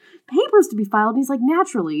like, papers to be filed? And he's like,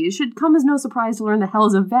 naturally. It should come as no surprise to learn that hell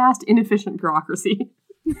is a vast, inefficient bureaucracy.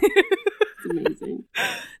 It's amazing.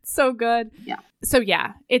 So good. Yeah. So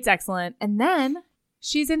yeah, it's excellent. And then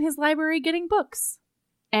she's in his library getting books.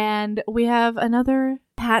 And we have another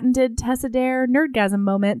patented Tessa Dare nerdgasm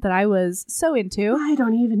moment that I was so into. I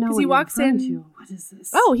don't even know what he walks in. What is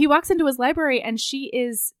this? Oh, he walks into his library and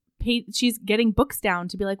she's getting books down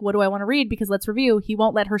to be like, what do I want to read? Because let's review. He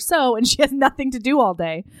won't let her sew and she has nothing to do all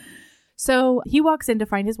day. So he walks in to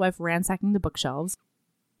find his wife ransacking the bookshelves.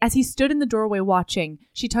 As he stood in the doorway watching,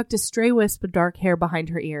 she tucked a stray wisp of dark hair behind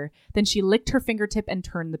her ear. Then she licked her fingertip and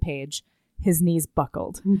turned the page. His knees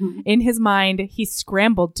buckled. Mm-hmm. In his mind, he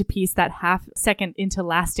scrambled to piece that half second into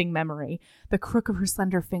lasting memory. The crook of her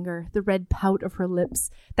slender finger, the red pout of her lips,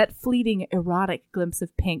 that fleeting, erotic glimpse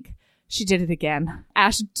of pink. She did it again.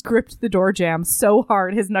 Ash gripped the door jamb so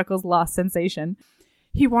hard his knuckles lost sensation.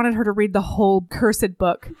 He wanted her to read the whole cursed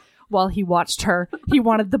book. While he watched her, he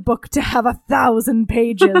wanted the book to have 1,000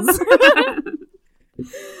 pages. And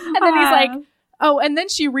then he's like, oh, and then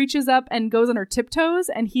she reaches up and goes on her tiptoes,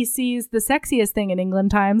 and he sees the sexiest thing in England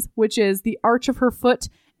Times, which is the arch of her foot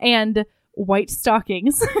and white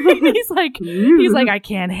stockings. he's like, I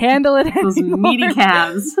can't handle it anymore. Those meaty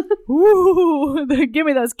calves. Ooh, give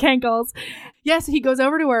me those cankles. Yes, he goes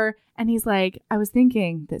over to her, and he's like, I was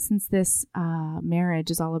thinking that since this marriage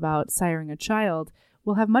is all about siring a child,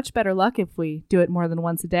 we'll have much better luck if we do it more than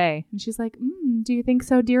once a day. And she's like, do you think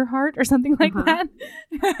so, dear heart? Or something like that.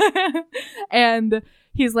 And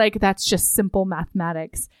he's like, that's just simple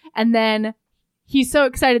mathematics. And then he's so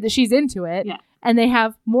excited that she's into it. Yeah. And they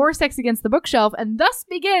have more sex against the bookshelf. And thus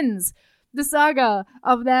begins the saga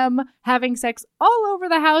of them having sex all over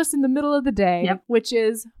the house in the middle of the day, which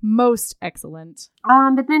is most excellent.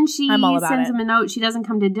 But then she sends him a note. She doesn't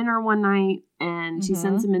come to dinner one night, and she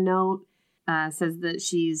sends him a note. says that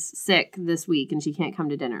she's sick this week and she can't come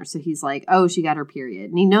to dinner. So he's like, oh, she got her period.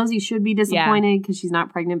 And he knows he should be disappointed because she's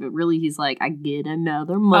not pregnant, but really he's like, I get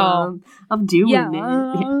another month of doing it.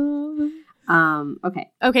 Yeah.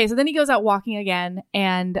 Okay, so then he goes out walking again,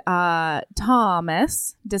 and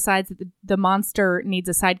Thomas decides that the monster needs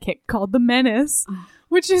a sidekick called the Menace,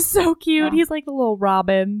 which is so cute. Yeah. He's like the little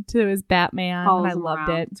Robin to his Batman, and I loved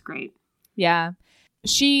it. It's great. Yeah.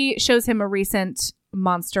 She shows him a recent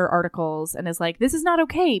monster articles and is like, this is not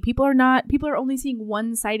okay. People are only seeing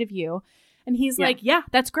one side of you. And he's like, yeah,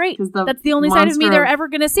 that's great. That's the only side of me they're ever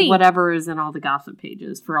going to see. Whatever is in all the gossip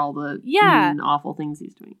pages for all the mean, awful things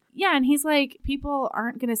he's doing. Yeah, and he's like, people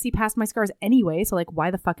aren't going to see past my scars anyway, so like, why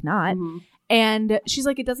the fuck not? Mm-hmm. And she's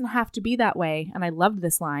like, it doesn't have to be that way. And I loved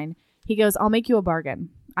this line. He goes, I'll make you a bargain.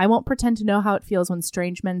 I won't pretend to know how it feels when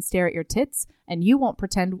strange men stare at your tits, and you won't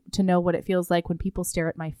pretend to know what it feels like when people stare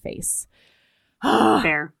at my face.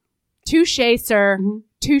 Fair. Touche, sir. Mm-hmm.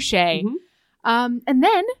 Touche. Mm-hmm. And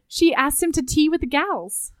then she asks him to tea with the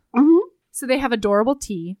gals. Mm-hmm. So they have adorable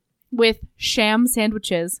tea with sham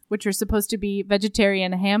sandwiches, which are supposed to be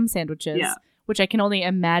vegetarian ham sandwiches, which I can only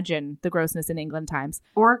imagine the grossness in England times.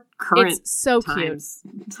 Or current It's so times.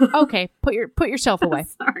 Cute. Okay, put yourself away.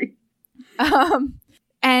 Sorry.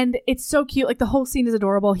 And it's so cute. Like, the whole scene is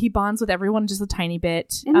adorable. He bonds with everyone just a tiny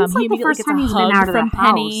bit. And it's like he the first time he's been out of the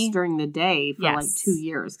Penny. house during the day for like 2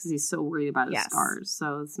 years because he's so worried about his scars.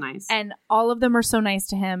 So it's nice. And all of them are so nice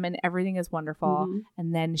to him, and everything is wonderful. Mm-hmm.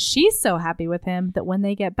 And then she's so happy with him that when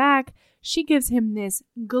they get back, she gives him this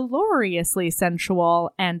gloriously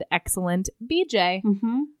sensual and excellent BJ.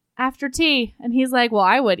 Mm-hmm. After tea, and he's like, well,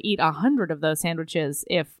 I would eat 100 of those sandwiches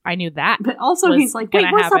if I knew that. But also he's like, wait,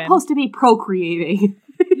 we're supposed to be procreating.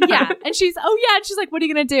 Yeah. And she's like, what are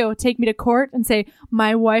you gonna do, take me to court and say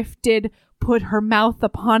my wife did put her mouth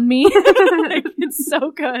upon me? Like, it's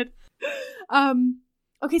so good.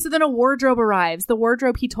 Okay, so then a wardrobe arrives. The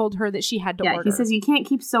wardrobe he told her that she had to order. He says, you can't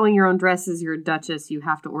keep sewing your own dresses. You're a duchess. You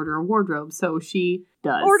have to order a wardrobe. So she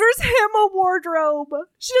does. Orders him a wardrobe.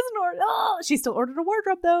 She doesn't order. Oh, she still ordered a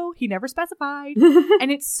wardrobe, though. He never specified.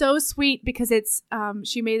 And it's so sweet because it's,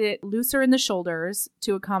 she made it looser in the shoulders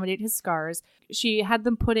to accommodate his scars. She had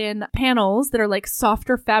them put in panels that are like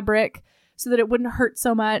softer fabric so that it wouldn't hurt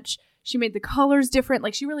so much. She made the colors different.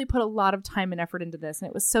 Like, she really put a lot of time and effort into this, and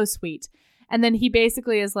it was so sweet. And then he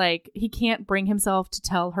basically is like, he can't bring himself to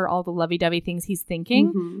tell her all the lovey-dovey things he's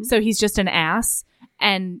thinking. Mm-hmm. So he's just an ass.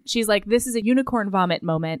 And she's like, this is a unicorn vomit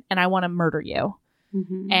moment, and I want to murder you.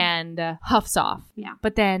 Mm-hmm. And huffs off. Yeah.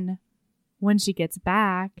 But then when she gets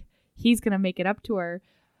back, he's going to make it up to her.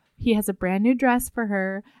 He has a brand new dress for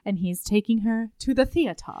her, and he's taking her to the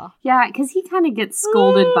theater. Yeah, because he kind of gets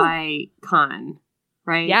scolded by Khan.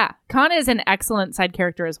 Right? Yeah. Khan is an excellent side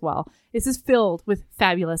character as well. This is filled with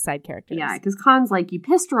fabulous side characters. Yeah, because Khan's like, you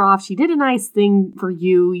pissed her off. She did a nice thing for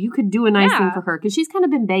you. You could do a nice thing for her. Because she's kind of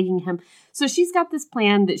been begging him. So she's got this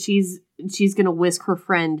plan that she's going to whisk her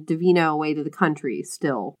friend Davina away to the country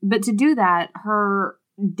still. But to do that, her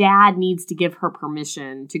dad needs to give her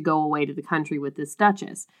permission to go away to the country with this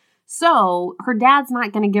duchess. So her dad's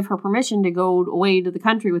not going to give her permission to go away to the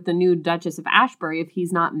country with the new Duchess of Ashbury if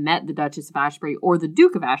he's not met the Duchess of Ashbury or the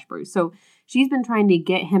Duke of Ashbury. So she's been trying to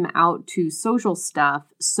get him out to social stuff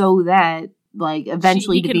so that, like,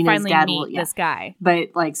 eventually Davina's dad will meet this guy.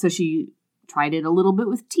 But, like, so she tried it a little bit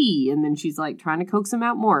with tea, and then she's, like, trying to coax him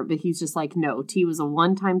out more. But he's just like, no, tea was a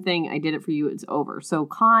one-time thing. I did it for you. It's over. So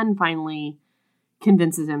Khan finally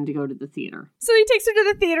convinces him to go to the theater. So he takes her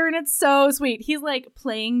to the theater, and it's so sweet. He's like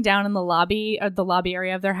playing down in the lobby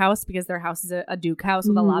area of their house, because their house is a Duke house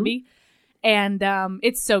with a lobby. And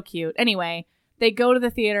it's so cute. Anyway, they go to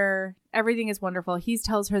the theater. Everything is wonderful. He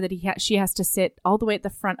tells her that she has to sit all the way at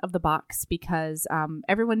the front of the box because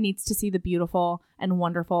everyone needs to see the beautiful and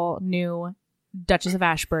wonderful new Duchess of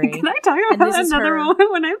Ashbury. Can I talk about another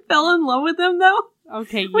moment when I fell in love with him, though?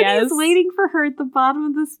 Okay, when yes. He's waiting for her at the bottom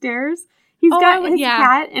of the stairs. He's got his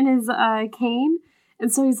cat and his cane.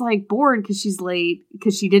 And so he's like bored because she's late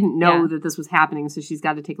because she didn't know that this was happening. So she's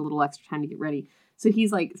got to take a little extra time to get ready. So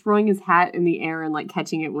he's like throwing his hat in the air and like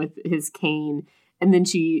catching it with his cane. And then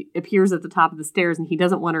she appears at the top of the stairs and he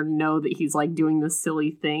doesn't want her to know that he's like doing this silly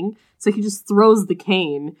thing. So he just throws the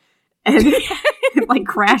cane and it like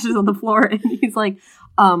crashes on the floor. And he's like,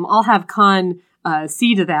 I'll have Khan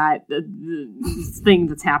see to that thing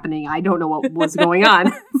that's happening. I don't know what was going on.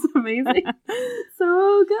 It's amazing.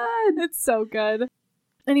 So good. It's so good.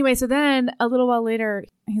 Anyway, so then a little while later,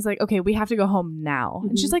 he's like, okay, we have to go home now. Mm-hmm.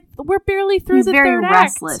 And she's like, we're barely through the third act.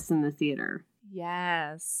 He's very restless in the theater.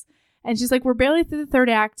 Yes. And she's like, we're barely through the third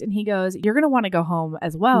act. And he goes, you're going to want to go home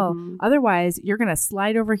as well. Otherwise, you're going to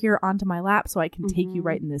slide over here onto my lap so I can take you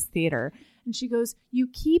right in this theater. And she goes, you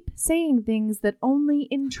keep saying things that only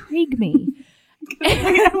intrigue me.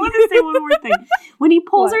 I want to say one more thing. When he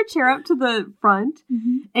pulls her chair up to the front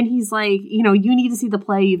and he's like, you need to see the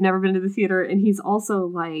play. You've never been to the theater. And he's also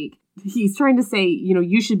like, he's trying to say,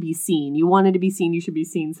 you should be seen. You wanted to be seen. You should be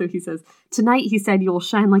seen. So he says, tonight, he said, you'll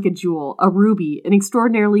shine like a jewel, a ruby, an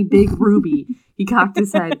extraordinarily big ruby. He cocked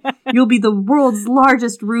his head. You'll be the world's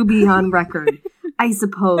largest ruby on record. I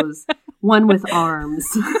suppose. One with arms.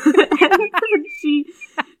 And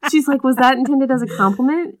she's like, was that intended as a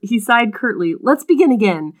compliment? He sighed curtly. Let's begin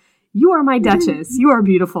again. You are my Duchess. You are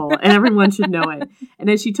beautiful, and everyone should know it. And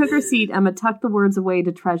as she took her seat, Emma tucked the words away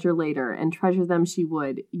to treasure later, and treasure them she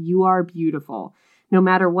would. You are beautiful. No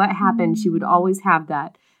matter what happened, she would always have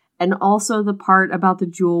that. And also the part about the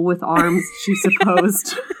jewel with arms, she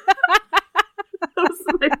supposed. That was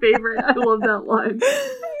my favorite. I love that line.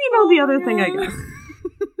 The other thing, I guess.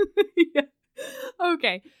 Yeah.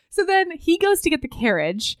 Okay. So then he goes to get the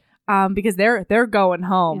carriage. Because they're going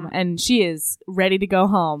home and she is ready to go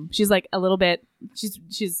home. She's like a little bit,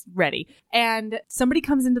 she's ready. And somebody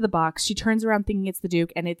comes into the box. She turns around thinking it's the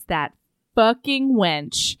Duke, and it's that fucking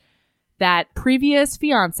wench, that previous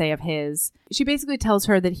fiance of his. She basically tells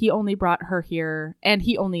her that he only brought her here and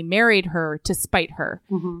he only married her to spite her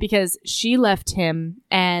because she left him.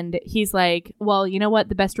 And he's like, well, you know what?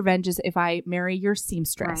 The best revenge is if I marry your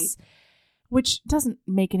seamstress. Right. Which doesn't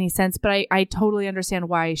make any sense, but I totally understand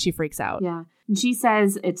why she freaks out. Yeah. And she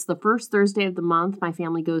says, it's the first Thursday of the month. My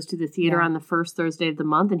family goes to the theater on the first Thursday of the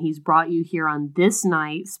month, and he's brought you here on this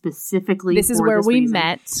night specifically. This is where we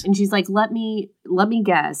met. And she's like, let me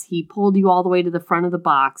guess. He pulled you all the way to the front of the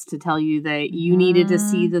box to tell you that you needed to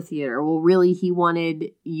see the theater. Well, really, he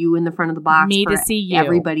wanted you in the front of the box to see you.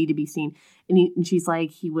 Everybody to be seen. And she's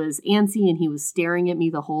like, he was antsy, and he was staring at me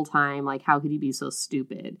the whole time. Like, how could he be so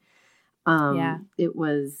stupid? It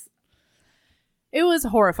was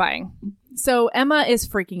horrifying. So Emma is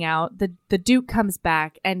freaking out. The Duke comes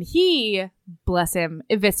back and he, bless him,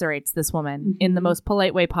 eviscerates this woman in the most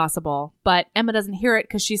polite way possible. But Emma doesn't hear it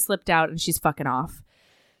because she slipped out and she's fucking off.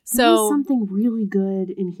 So there's something really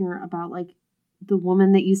good in here about like the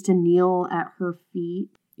woman that used to kneel at her feet.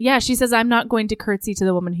 Yeah, she says, I'm not going to curtsy to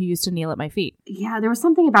the woman who used to kneel at my feet. Yeah, there was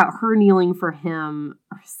something about her kneeling for him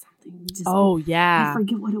or something. I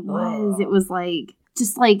forget what it was. It was like,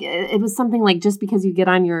 it was something like, just because you get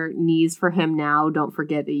on your knees for him now, don't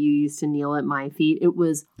forget that you used to kneel at my feet. It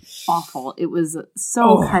was awful. It was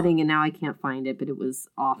so cutting, and now I can't find it, but it was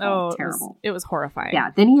awful, terrible. It was horrifying.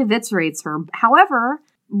 Yeah, then he eviscerates her. However,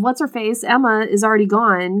 what's her face? Emma is already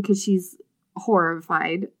gone because she's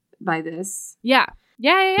horrified by this. Yeah.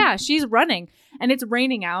 She's running, and it's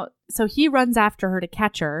raining out, so he runs after her to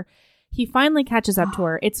catch her. He finally catches up to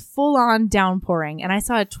her. It's full on downpouring. And I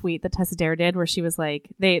saw a tweet that Tessa Dare did where she was like,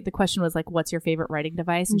 the question was like, what's your favorite writing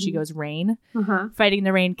device? And she goes, rain. Fighting in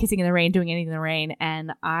the rain, kissing in the rain, doing anything in the rain.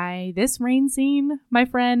 And this rain scene, my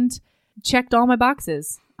friend, checked all my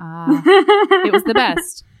boxes. It was the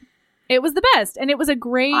best. It was the best. And it was a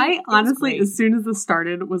great... I honestly, as soon as this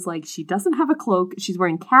started, was like, she doesn't have a cloak. She's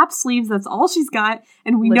wearing cap sleeves. That's all she's got.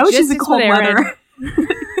 And we know she's a cold weather.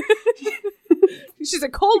 She's a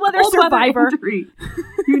cold weather survivor.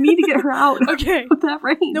 You need to get her out. Okay. With that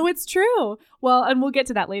rain. No, it's true. Well, and we'll get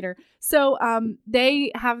to that later. So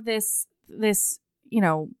they have this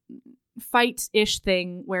fight-ish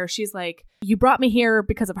thing where she's like, you brought me here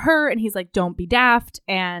because of her. And he's like, don't be daft.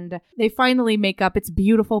 And they finally make up. It's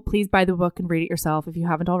beautiful. Please buy the book and read it yourself if you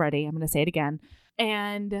haven't already. I'm going to say it again.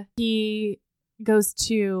 And he goes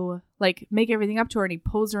to like make everything up to her, and he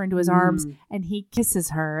pulls her into his arms and he kisses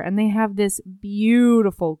her, and they have this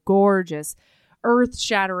beautiful, gorgeous,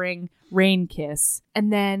 earth-shattering rain kiss.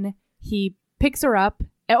 And then he picks her up.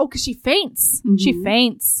 Because she faints. She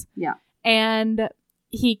faints. Yeah. And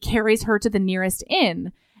he carries her to the nearest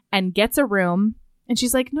inn and gets a room. And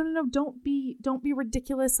she's like, no, don't be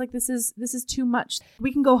ridiculous. Like, this is too much.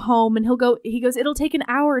 We can go home. And he goes, it'll take an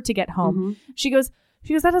hour to get home. She goes,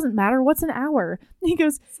 that doesn't matter. What's an hour? He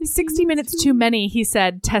goes, 60 minutes too many, he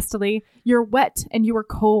said testily. You're wet and you are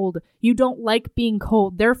cold. You don't like being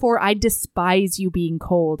cold. Therefore, I despise you being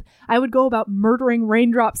cold. I would go about murdering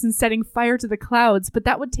raindrops and setting fire to the clouds, but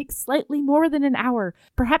that would take slightly more than an hour,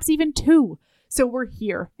 perhaps even 2. So we're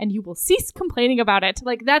here, and you will cease complaining about it.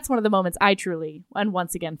 Like, that's one of the moments I truly, and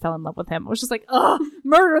once again, fell in love with him. I was just like, ugh,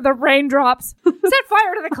 murder the raindrops. Set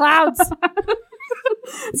fire to the clouds.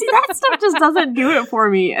 See, that stuff just doesn't do it for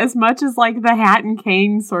me as much as like the Hat and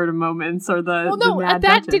Cane sort of moments or the that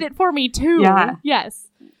Duchess. did it for me too. Yeah. Yes.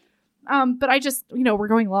 But I just, we're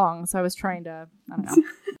going long, so I was trying to, I don't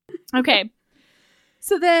know. Okay.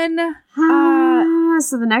 So then,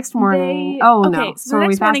 so the next morning, so so the we next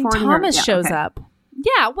morning, fast-forwarding Thomas shows up.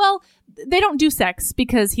 Yeah, well, they don't do sex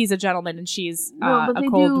because he's a gentleman and she's a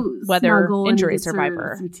cold weather injury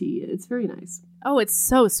survivor. It's very nice. Oh, it's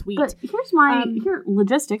so sweet. But here's my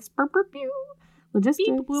logistics. Logistics.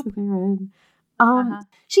 Beep, boop.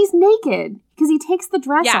 She's naked because he takes the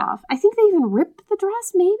dress off. I think they even rip the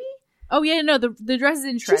dress, maybe. Oh yeah, no, the dress is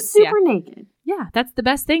in shreds. She's super naked. Yeah, that's the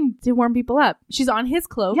best thing to warm people up. She's on his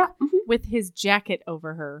cloak with his jacket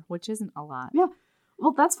over her, which isn't a lot. Yeah,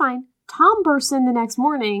 well, that's fine. Tom bursts in the next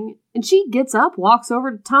morning, and she gets up, walks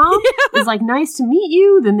over to Tom, is like, nice to meet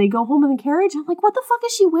you. Then they go home in the carriage. I'm like, what the fuck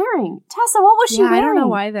is she wearing? Tessa, what was she wearing? I don't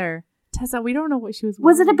know either. Tessa, we don't know what she was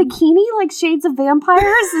wearing. Was it a bikini like Shades of Vampires?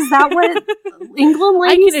 Is that what England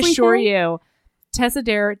ladies I can assure you, Tessa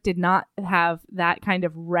Dare did not have that kind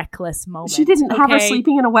of reckless moment. She didn't have her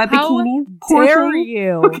sleeping in a wet bikini. How dare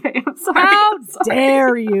you? Okay, I'm sorry. How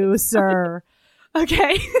dare you, sir?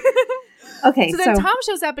 Okay. Okay, so then Tom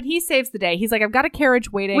shows up and he saves the day. He's like, I've got a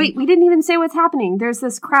carriage waiting. Wait, we didn't even say what's happening. There's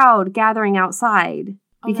this crowd gathering outside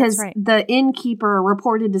because the innkeeper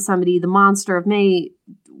reported to somebody the monster of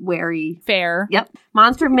Fair. Yep.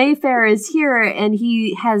 Monster of Mayfair is here, and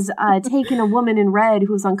he has taken a woman in red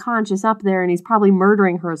who's unconscious up there, and he's probably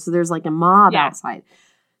murdering her, so there's like a mob outside.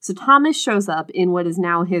 So Thomas shows up in what is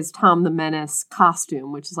now his Tom the Menace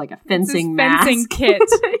costume, which is like a fencing mask. Fencing kit.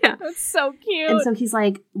 Yeah. That's so cute. And so he's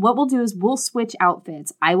like, what we'll do is we'll switch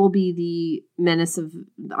outfits. I will be the menace of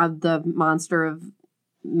the monster of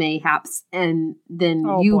Mayhaps, and then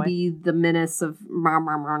be the menace of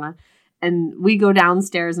Marmarna. And we go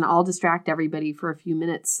downstairs and I'll distract everybody for a few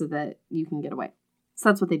minutes so that you can get away. So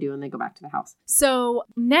that's what they do, and they go back to the house. So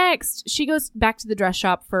next, she goes back to the dress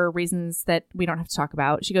shop for reasons that we don't have to talk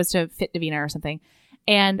about. She goes to fit Davina or something.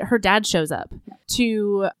 And her dad shows up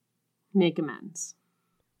to... make amends.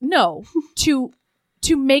 No. to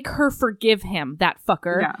make her forgive him, that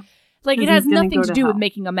fucker. Yeah. Like, it has nothing to do with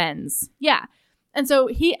making amends. Yeah. And so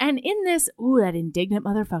in this, that indignant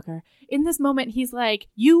motherfucker, in this moment, he's like,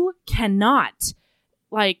 you cannot,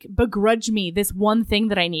 like, begrudge me this one thing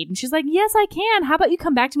that I need. And she's like, yes, I can. How about you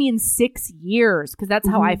come back to me in 6 years? Because that's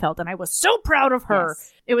how I felt. And I was so proud of her.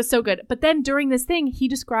 Yes. It was so good. But then during this thing, he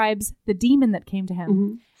describes the demon that came to him.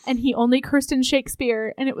 Mm-hmm. And he only cursed in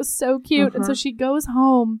Shakespeare. And it was so cute. And so she goes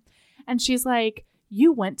home and she's like,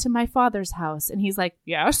 you went to my father's house. And he's like,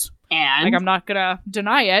 yes. And like, I'm not gonna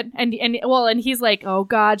deny it. And he's like, oh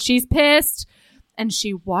God, she's pissed. And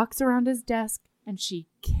she walks around his desk and she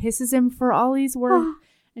kisses him for all he's worth.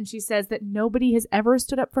 And she says that nobody has ever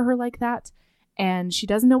stood up for her like that. And she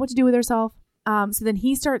doesn't know what to do with herself. So then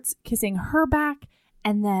he starts kissing her back.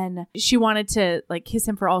 And then she wanted to like kiss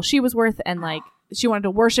him for all she was worth. And like, she wanted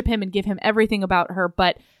to worship him and give him everything about her.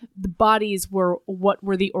 But the bodies were what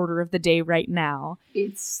were the order of the day right now.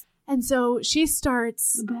 And so she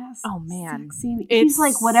starts. The best. Oh man, sex scene. He's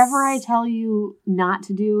like, whatever I tell you not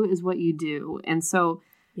to do is what you do. And so,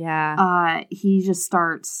 he just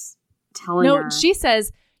starts telling her. No, she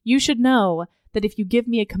says, you should know that if you give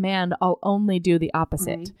me a command, I'll only do the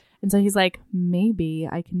opposite. Right. And so he's like, maybe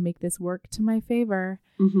I can make this work to my favor.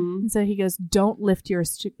 Mm-hmm. And so he goes, don't lift your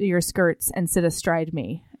skirts and sit astride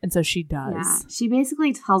me. And so she does. Yeah. She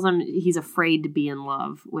basically tells him he's afraid to be in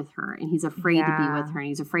love with her, and he's afraid to be with her, and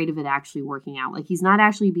he's afraid of it actually working out. Like he's not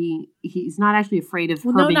actually afraid of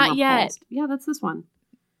her being repulsed. Yet. Yeah, that's this one.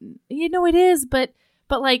 You know it is, but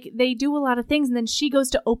like they do a lot of things, and then she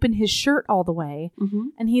goes to open his shirt all the way,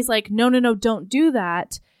 and he's like, no, don't do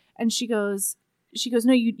that. And she goes,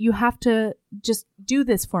 no, you have to just do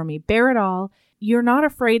this for me. Bear it all. You're not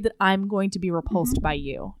afraid that I'm going to be repulsed by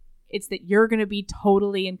you. It's that you're going to be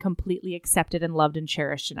totally and completely accepted and loved and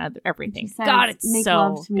cherished and everything. Says, God, it's make so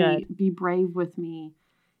love to good. Me, be brave with me.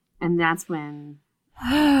 And that's when.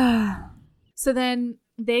 So then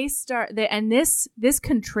they start, and this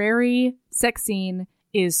contrary sex scene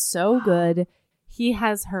is so good. He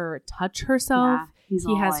has her touch herself. Yeah,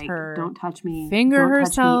 he has like, her don't touch me. Finger don't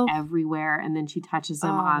herself. Touch me everywhere. And then she touches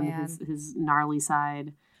him on his gnarly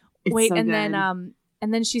side. It's Wait, so and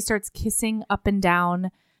good. then she starts kissing up and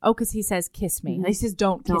down. Oh, because he says, kiss me. Mm-hmm. He says,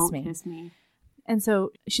 don't kiss me. And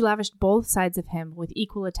so she lavished both sides of him with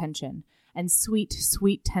equal attention and sweet,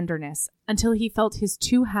 sweet tenderness until he felt his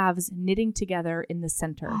two halves knitting together in the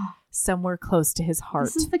center, somewhere close to his heart.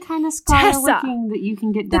 This is the kind of scar licking that you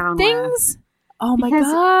can get down with. Oh my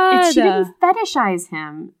God. She didn't fetishize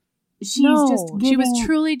him. She was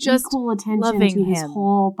truly just equal attention loving to his him.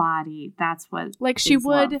 whole body. That's what like she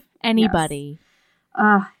would love. anybody.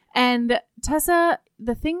 Yes. And Tessa,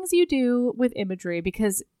 the things you do with imagery,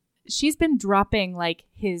 because she's been dropping like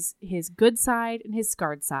his good side and his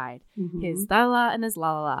scarred side, his la la and his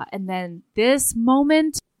la la la. And then this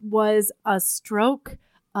moment was a stroke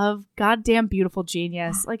of goddamn beautiful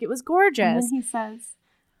genius. Like, it was gorgeous. And then he says,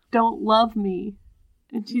 "Don't love me."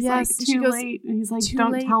 And she's like, "Too late." And he's like,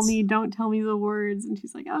 "Don't tell me the words." And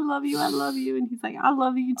she's like, "I love you. And he's like, "I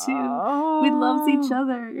love you too." Oh. We loves each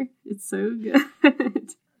other. It's so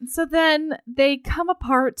good. So then they come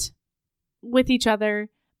apart with each other.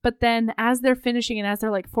 But then as they're finishing and as they're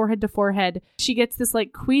like forehead to forehead, she gets this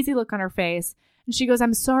like queasy look on her face. And she goes,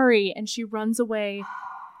 "I'm sorry." And she runs away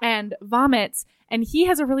and vomits. And he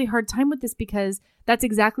has a really hard time with this because that's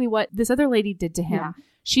exactly what this other lady did to him. Yeah.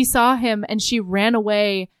 She saw him and she ran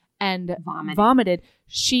away and vomited.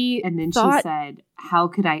 And then she said, "How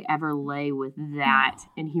could I ever lay with that?"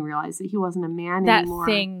 And he realized that he wasn't a man anymore.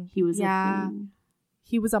 That thing. He was a thing.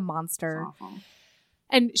 He was a monster. It's awful.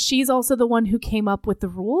 And she's also the one who came up with the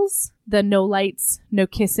rules. The no lights, no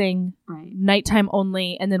kissing, nighttime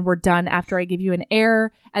only, and then we're done after I give you an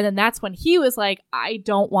heir. And then that's when he was like, "I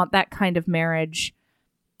don't want that kind of marriage.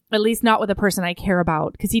 At least not with a person I care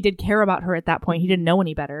about." Because he did care about her at that point. He didn't know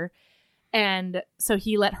any better. And so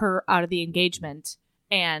he let her out of the engagement.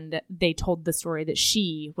 And they told the story that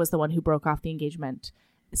she was the one who broke off the engagement.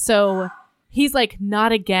 So he's like,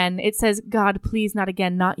 "Not again." It says, "God, please, not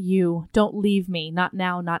again. Not you. Don't leave me. Not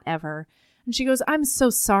now, not ever." And she goes, "I'm so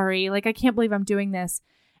sorry. Like, I can't believe I'm doing this."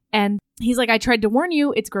 And he's like, "I tried to warn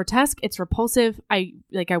you. It's grotesque. It's repulsive. I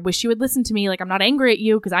wish you would listen to me. Like, I'm not angry at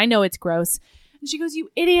you because I know it's gross." And she goes, "You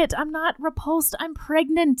idiot. I'm not repulsed. I'm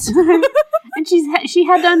pregnant." And she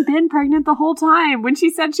had done been pregnant the whole time. When she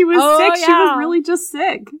said she was sick, she was really just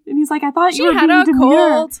sick. And he's like, "I thought you were being demure."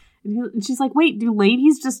 Cold. And she's like, "Wait, do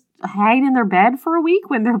ladies just hide in their bed for a week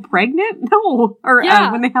when they're pregnant?" No. Or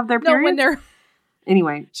when they have their period? No, when they're...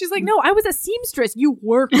 Anyway. She's like, "No, I was a seamstress. You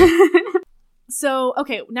work." So,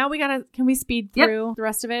 okay, now can we speed through the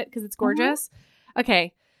rest of it? Because it's gorgeous.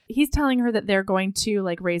 Okay. He's telling her that they're going to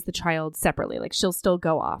like raise the child separately. Like, she'll still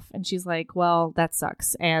go off. And she's like, "Well, that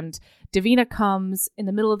sucks." And Davina comes in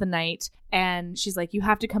the middle of the night and she's like, "You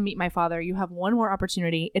have to come meet my father. You have one more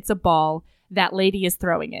opportunity. It's a ball. That lady is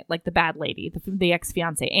throwing it." Like the bad lady, the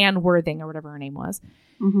ex-fiance, Anne Worthing or whatever her name was.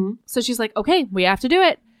 So she's like, "Okay, we have to do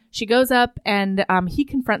it." She goes up and he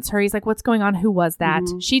confronts her. He's like, "What's going on? Who was that?"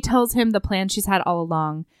 She tells him the plan she's had all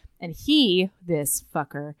along. And this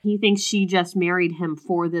fucker, he thinks she just married him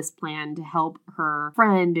for this plan to help her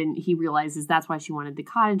friend. And he realizes that's why she wanted the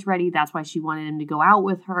cottage ready. That's why she wanted him to go out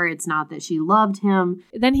with her. It's not that she loved him.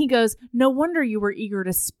 Then he goes, "No wonder you were eager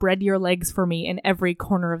to spread your legs for me in every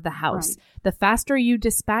corner of the house. Right. The faster you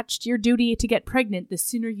dispatched your duty to get pregnant, the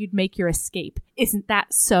sooner you'd make your escape. Isn't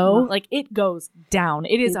that so?" Like, it goes down.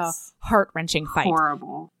 It's a heart-wrenching fight.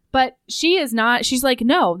 Horrible. But she is not. She's like,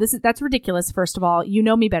 "No, that's ridiculous. First of all, you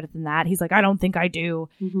know me better than that." He's like, "I don't think I do."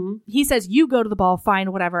 He says, "You go to the ball,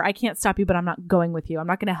 fine, whatever. I can't stop you, but I'm not going with you. I'm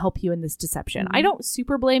not going to help you in this deception." I don't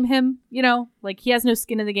super blame him, like, he has no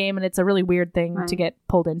skin in the game and it's a really weird thing to get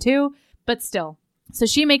pulled into, but still. So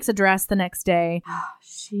she makes a dress the next day.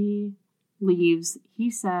 She leaves.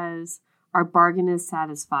 He says, "Our bargain is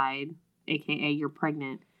satisfied," aka you're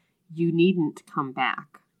pregnant. "You needn't come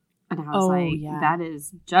back." And I was that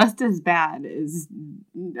is just as bad as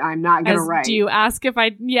I'm not going to write. Do you ask if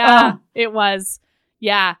I... Yeah, it was.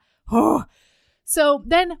 Yeah. Oh. So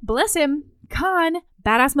then, bless him, Khan,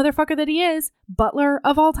 badass motherfucker that he is, butler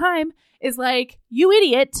of all time, is like, "You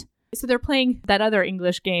idiot." So they're playing that other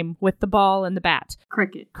English game with the ball and the bat.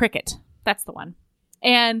 Cricket. That's the one.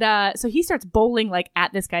 And so he starts bowling like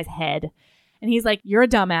at this guy's head. And he's like, "You're a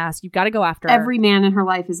dumbass. You've got to go after her." Every man in her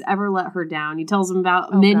life has ever let her down. He tells him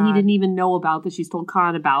about men he didn't even know about that she's told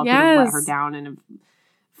Khan about that have let her down and have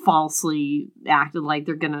falsely acted like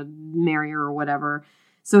they're going to marry her or whatever.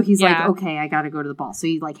 So he's like, "Okay, I got to go to the ball." So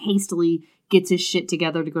he like hastily gets his shit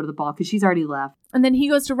together to go to the ball because she's already left. And then he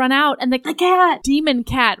goes to run out and the cat, demon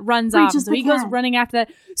cat, runs off. So he goes running after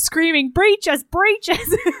that, screaming, "Breach us, breach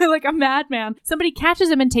us," like a madman. Somebody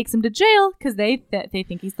catches him and takes him to jail because they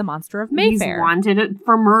think he's the monster of Mayfair. He's wanted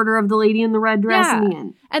for murder of the lady in the red dress in the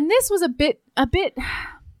end. And this was a bit, I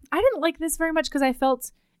didn't like this very much because I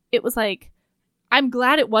felt it was like, I'm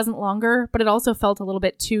glad it wasn't longer, but it also felt a little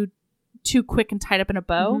bit too quick and tied up in a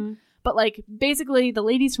bow. But, like, basically, the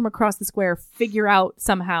ladies from across the square figure out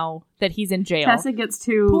somehow that he's in jail. Tessa gets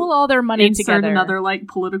to pool all their money together. Another, like,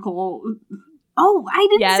 political... Oh, I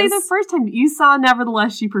didn't say the first time. You saw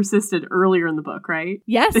Nevertheless She Persisted earlier in the book, right?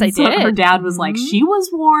 Yes, I did. Her dad was like, she was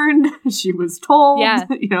warned, she was told,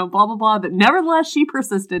 blah, blah, blah. But nevertheless, she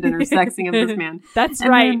persisted in her sexing of this man. That's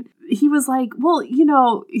right. he was like, well,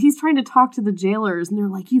 he's trying to talk to the jailers and they're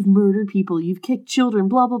like, you've murdered people, you've kicked children,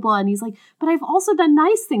 blah, blah, blah. And he's like, but I've also done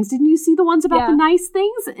nice things. Didn't you see the ones about the nice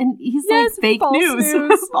things? And he's like, fake news.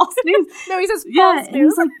 False news. No, he says false news. And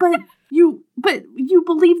he's like, but you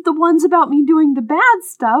believed the ones about me doing the bad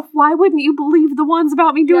stuff. Why wouldn't you believe the ones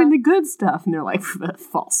about me doing the good stuff? And they're like,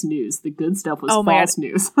 false news. The good stuff was false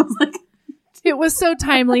news. I was like, it was so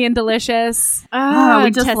timely and delicious.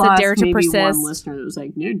 We just Tessa lost dare to maybe persist. one listener that was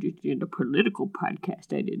like, no, just in a political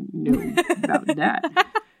podcast. I didn't know about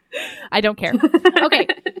that. I don't care. Okay,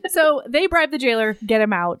 so they bribe the jailer, get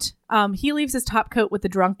him out. He leaves his top coat with the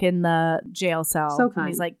drunk in the jail cell. So kind. And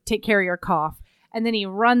he's like, take care of your cough. And then he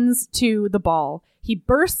runs to the ball. He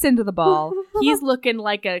bursts into the ball. He's looking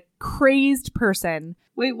like a crazed person.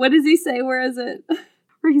 Wait, what does he say? Where is it?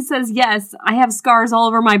 Where he says, yes, I have scars all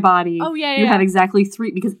over my body. Oh, yeah, You have exactly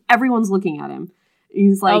 3, because everyone's looking at him.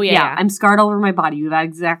 He's like, yeah, I'm scarred all over my body. You have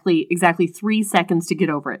exactly 3 seconds to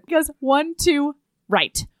get over it. He goes, 1, 2,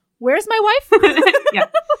 right. Where's my wife? Yeah.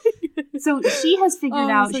 So she has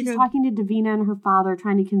figured out, she's good. talking to Davina and her father,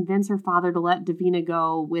 trying to convince her father to let Davina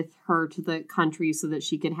go with her to the country so that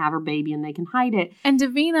she could have her baby and they can hide it. And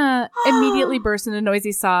Davina immediately bursts into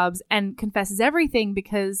noisy sobs and confesses everything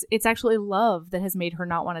because it's actually love that has made her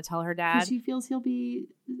not want to tell her dad. She feels he'll be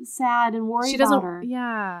sad and worried about her.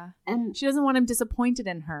 Yeah. And she doesn't want him disappointed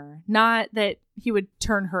in her. Not that he would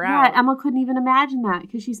turn her yeah, out. Emma couldn't even imagine that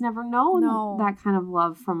because she's never known that kind of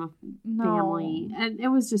love from a family. And it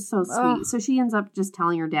was just so sweet. Ugh. So she ends up just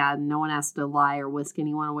telling her dad, and no one has to lie or whisk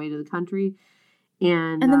anyone away to the country.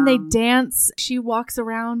 And then they dance. She walks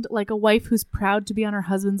around like a wife who's proud to be on her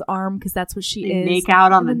husband's arm because that's what she is. Make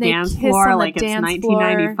out on the And then they dance kiss floor on the like it's dance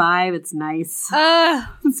 1995. It's nice.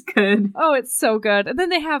 It's good. Oh, it's so good. And then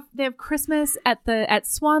they have Christmas at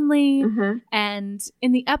Swanley, and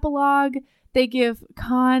in the epilogue, they give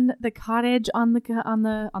Khan the cottage on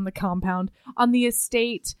the compound on the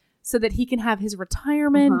estate so that he can have his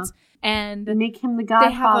retirement. And they make him the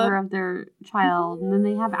godfather of their child, and then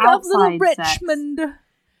they have outside sex. Richmond.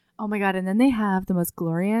 Oh my god! And then they have the most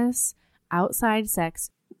glorious outside sex,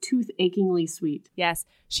 tooth-achingly sweet. Yes,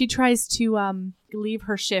 she tries to leave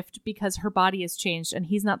her shift because her body has changed, and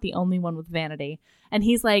he's not the only one with vanity. And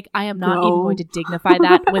he's like, I am not even going to dignify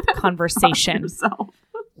that with conversation.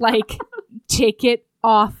 Like, take it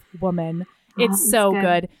off, woman. It's so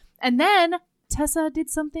good. And then Tessa did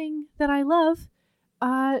something that I love.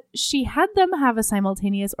 She had them have a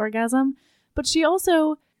simultaneous orgasm, but she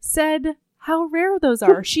also said how rare those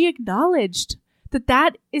are. She acknowledged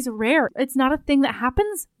that is rare. It's not a thing that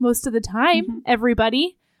happens most of the time,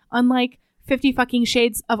 everybody. Unlike 50 fucking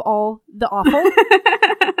shades of all the awful.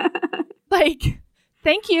 Like,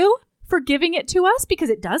 thank you for giving it to us because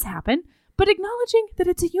it does happen, but acknowledging that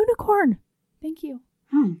it's a unicorn. Thank you.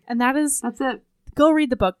 And that's it. Go read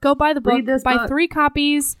the book. Go buy the book. Read this buy book. 3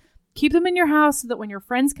 copies. Keep them in your house so that when your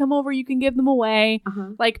friends come over, you can give them away.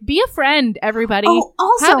 Like, be a friend, everybody. Oh,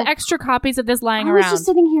 also, have extra copies of this lying around. I was just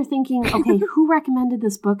sitting here thinking, okay, who recommended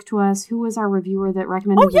this book to us? Who was our reviewer that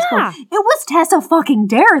recommended this book? It was Tessa fucking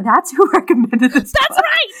Dare. That's who recommended this book. That's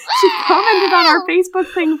right. She commented on our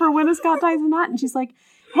Facebook thing for When a Scott Dies or Not, and she's like,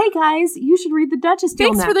 hey guys, you should read The Duchess Deal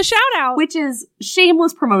Thanks for the shout out. Which is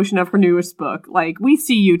shameless promotion of her newest book. Like, we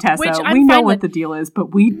see you, Tessa. We know what the deal is,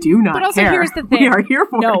 but we do not care. But also, here's the thing. We are here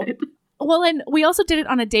for it. Well, and we also did it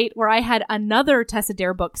on a date where I had another Tessa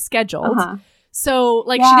Dare book scheduled. So,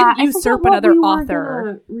 like, she didn't usurp another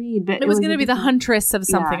author. Read, but it was going to be the Huntress of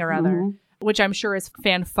something or other, which I'm sure is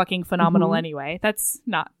fan-fucking-phenomenal anyway. That's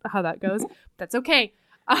not how that goes. That's okay.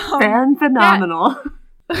 Fan-phenomenal.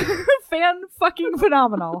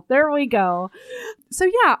 Fan-fucking-phenomenal. There we go. So,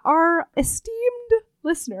 yeah, our esteemed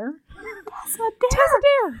listener, Tessa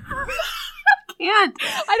Dare. Can't.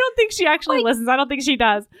 I don't think she actually listens. I don't think she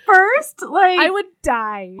does. First, I would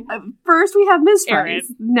die. First, we have Miss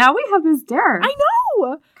Price. Now we have Miss Dare. I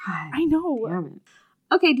know. God, I know. Damn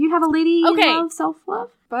it. Okay, do you have a lady love, self-love?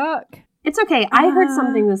 Fuck. It's okay. I heard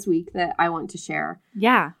something this week that I want to share.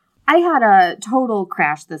 Yeah. I had a total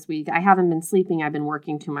crash this week. I haven't been sleeping. I've been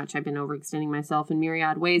working too much. I've been overextending myself in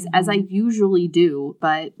myriad ways, as I usually do.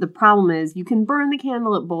 But the problem is you can burn the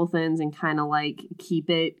candle at both ends and kind of like keep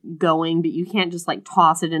it going, but you can't just like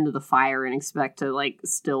toss it into the fire and expect to like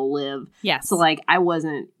still live. Yes. So like I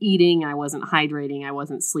wasn't eating, I wasn't hydrating, I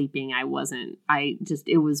wasn't sleeping,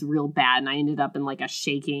 it was real bad. And I ended up in like a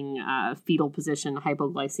shaking fetal position,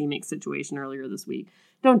 hypoglycemic situation earlier this week.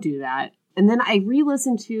 Don't do that. And then I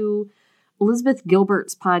re-listened to Elizabeth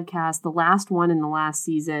Gilbert's podcast, the last one in the last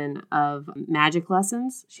season of Magic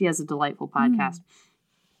Lessons. She has a delightful podcast.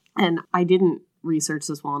 And I didn't research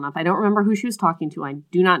this well enough. I don't remember who she was talking to. I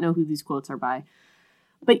do not know who these quotes are by.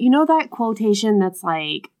 But you know that quotation that's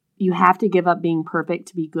like, you have to give up being perfect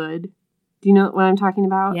to be good? Do you know what I'm talking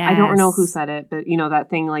about? Yes. I don't know who said it, but you know that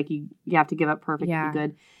thing like you have to give up perfect to be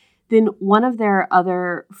good. Then one of their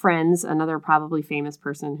other friends, another probably famous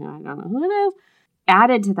person who I don't know who it is,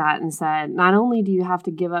 added to that and said, not only do you have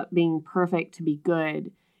to give up being perfect to be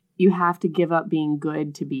good, you have to give up being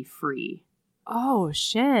good to be free. Oh,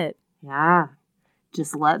 shit. Yeah.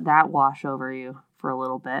 Just let that wash over you for a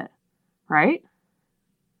little bit. Right?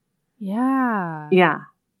 Yeah. Yeah.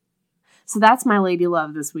 So that's my lady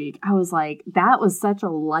love this week. I was like, that was such a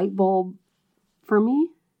light bulb for me.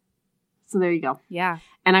 So there you go. Yeah.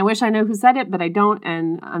 And I wish I know who said it, but I don't.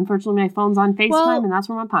 And unfortunately, my phone's on FaceTime, and that's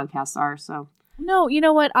where my podcasts are. So no, you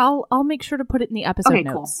know what? I'll make sure to put it in the episode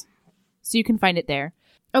notes. Cool. So you can find it there.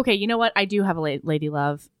 Okay, you know what? I do have a lady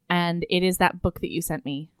love, and it is that book that you sent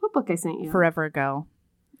me. What book I sent you? Forever ago.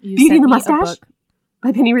 You Beauty sent and the me a Mustache? book.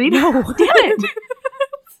 By Penny Reed? No. Damn it!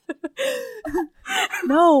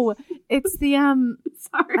 No, it's the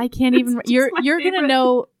Sorry. I can't even. It's You're my gonna favorite.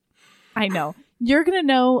 know. I know. You're gonna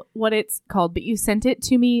know what it's called, but you sent it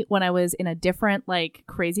to me when I was in a different, like,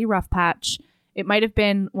 crazy rough patch. It might have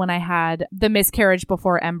been when I had the miscarriage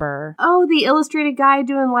before Ember. Oh, the Illustrated Guide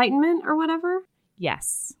to Enlightenment or whatever?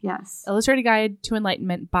 Yes. Yes. Illustrated Guide to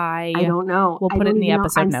Enlightenment by. I don't know. We'll put it in the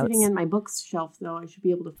episode I'm notes. sitting in my bookshelf, though. I should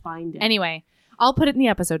be able to find it. Anyway, I'll put it in the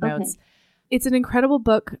episode Okay. notes. It's an incredible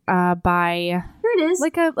book by Here it is.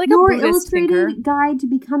 like a Your Buddhist Illustrated thinker. Guide to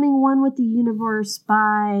Becoming One with the Universe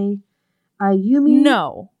by Yumi.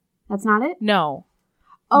 No. That's not it? No.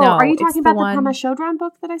 Oh, No, are you it's talking the about the one- Pema Chodron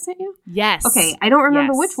book that I sent you? Yes. Okay, I don't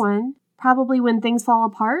remember Yes. which one. Probably When Things Fall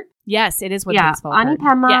Apart. Yes, it is when Yeah, things fall Ani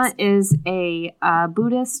apart. Pema Yes. is a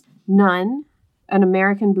Buddhist nun, an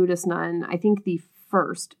American Buddhist nun. I think the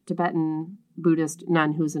first Tibetan Buddhist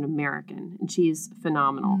nun who's an American, and she's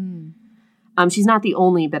phenomenal. She's not the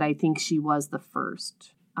only, but I think she was the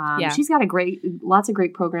first. Yeah. She's got lots of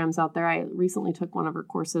great programs out there. I recently took one of her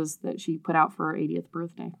courses that she put out for her 80th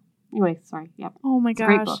birthday. Anyway, sorry. Yep. Oh my It's a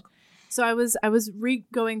great gosh. book. So I was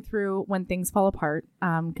going through When Things Fall Apart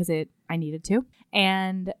because I needed to,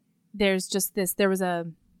 and there's just there was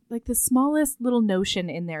the smallest little notion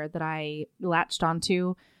in there that I latched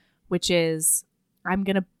onto, which is I'm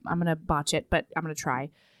gonna botch it, but I'm gonna try.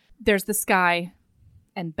 There's the sky,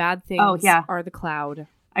 and bad things are the cloud.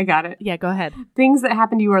 I got it. Yeah, go ahead. Things that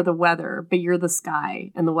happen to you are the weather, but you're the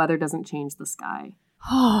sky, and the weather doesn't change the sky.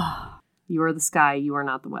 You are the sky. You are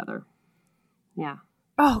not the weather. Yeah.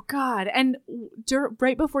 Oh God! And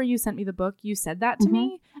right before you sent me the book, you said that to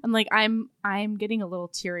me, and like I'm getting a little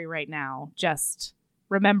teary right now, just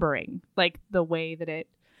remembering like the way that it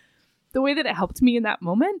helped me in that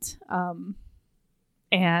moment.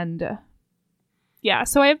 And yeah,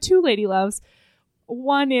 so I have two lady loves.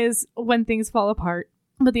 One is When Things Fall Apart,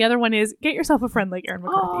 but the other one is Get Yourself a Friend Like Erin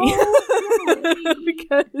McCarthy.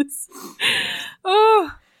 Because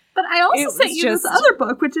But I also sent you this other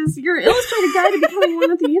book, which is Your Illustrated Guide to Becoming One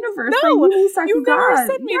with the Universe by No, Yumi you never Sakugara.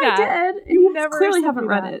 sent me Yeah, that. I did. And You you never clearly sent haven't me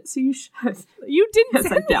read that. it, so you should. you didn't Yes,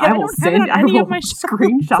 send I me did. that. I I will don't have it send. on I any will of my shelves.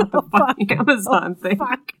 screenshot the Oh, fuck. fucking Amazon thing.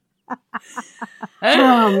 Fuck.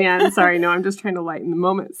 Oh man, sorry. No, I'm just trying to lighten the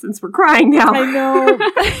moment since we're crying now. I know.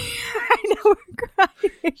 I know we're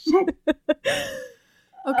crying.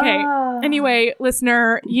 Okay. Anyway,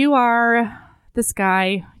 listener, you are the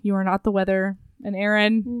sky. You are not the weather. And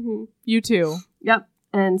Erin, you too. Yep.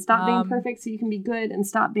 And stop being perfect so you can be good, and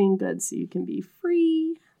stop being good so you can be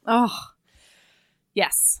free. Oh,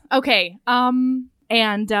 yes. Okay.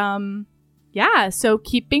 Yeah. So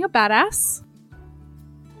keep being a badass.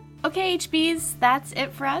 Okay, HBs, that's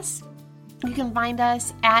it for us. You can find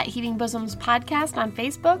us at Heaving Bosoms Podcast on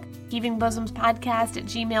Facebook, Heaving Bosoms Podcast at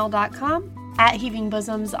gmail.com, at Heaving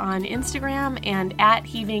Bosoms on Instagram, and at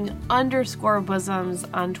Heaving_Bosoms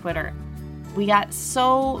on Twitter. We got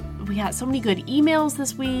so many good emails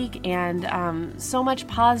this week, and so much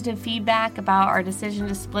positive feedback about our decision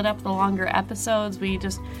to split up the longer episodes. We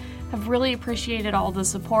just have really appreciated all the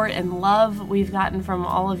support and love we've gotten from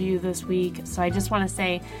all of you this week. So we just want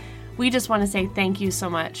to say thank you so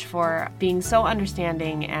much for being so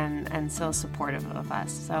understanding and so supportive of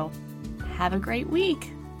us. So have a great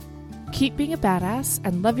week. Keep being a badass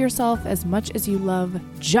and love yourself as much as you love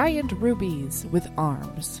giant rubies with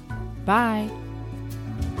arms. Bye.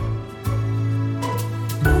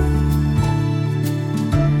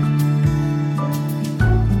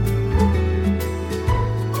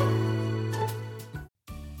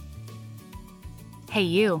 Hey,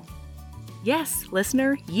 you. Yes,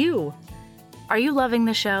 listener, you. Are you loving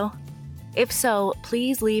the show? If so,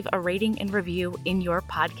 please leave a rating and review in your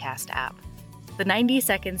podcast app. The 90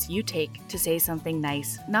 seconds you take to say something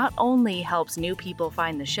nice not only helps new people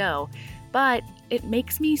find the show, but it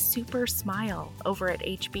makes me super smile over at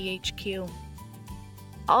HBHQ.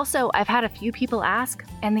 Also, I've had a few people ask,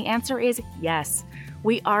 and the answer is yes.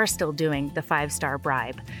 We are still doing the 5-star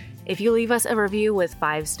bribe. If you leave us a review with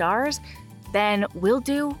 5 stars, then we'll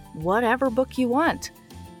do whatever book you want.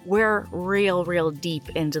 We're real deep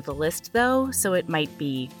into the list, though, so it might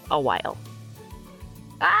be a while.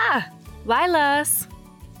 Lilas!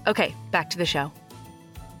 Okay, back to the show.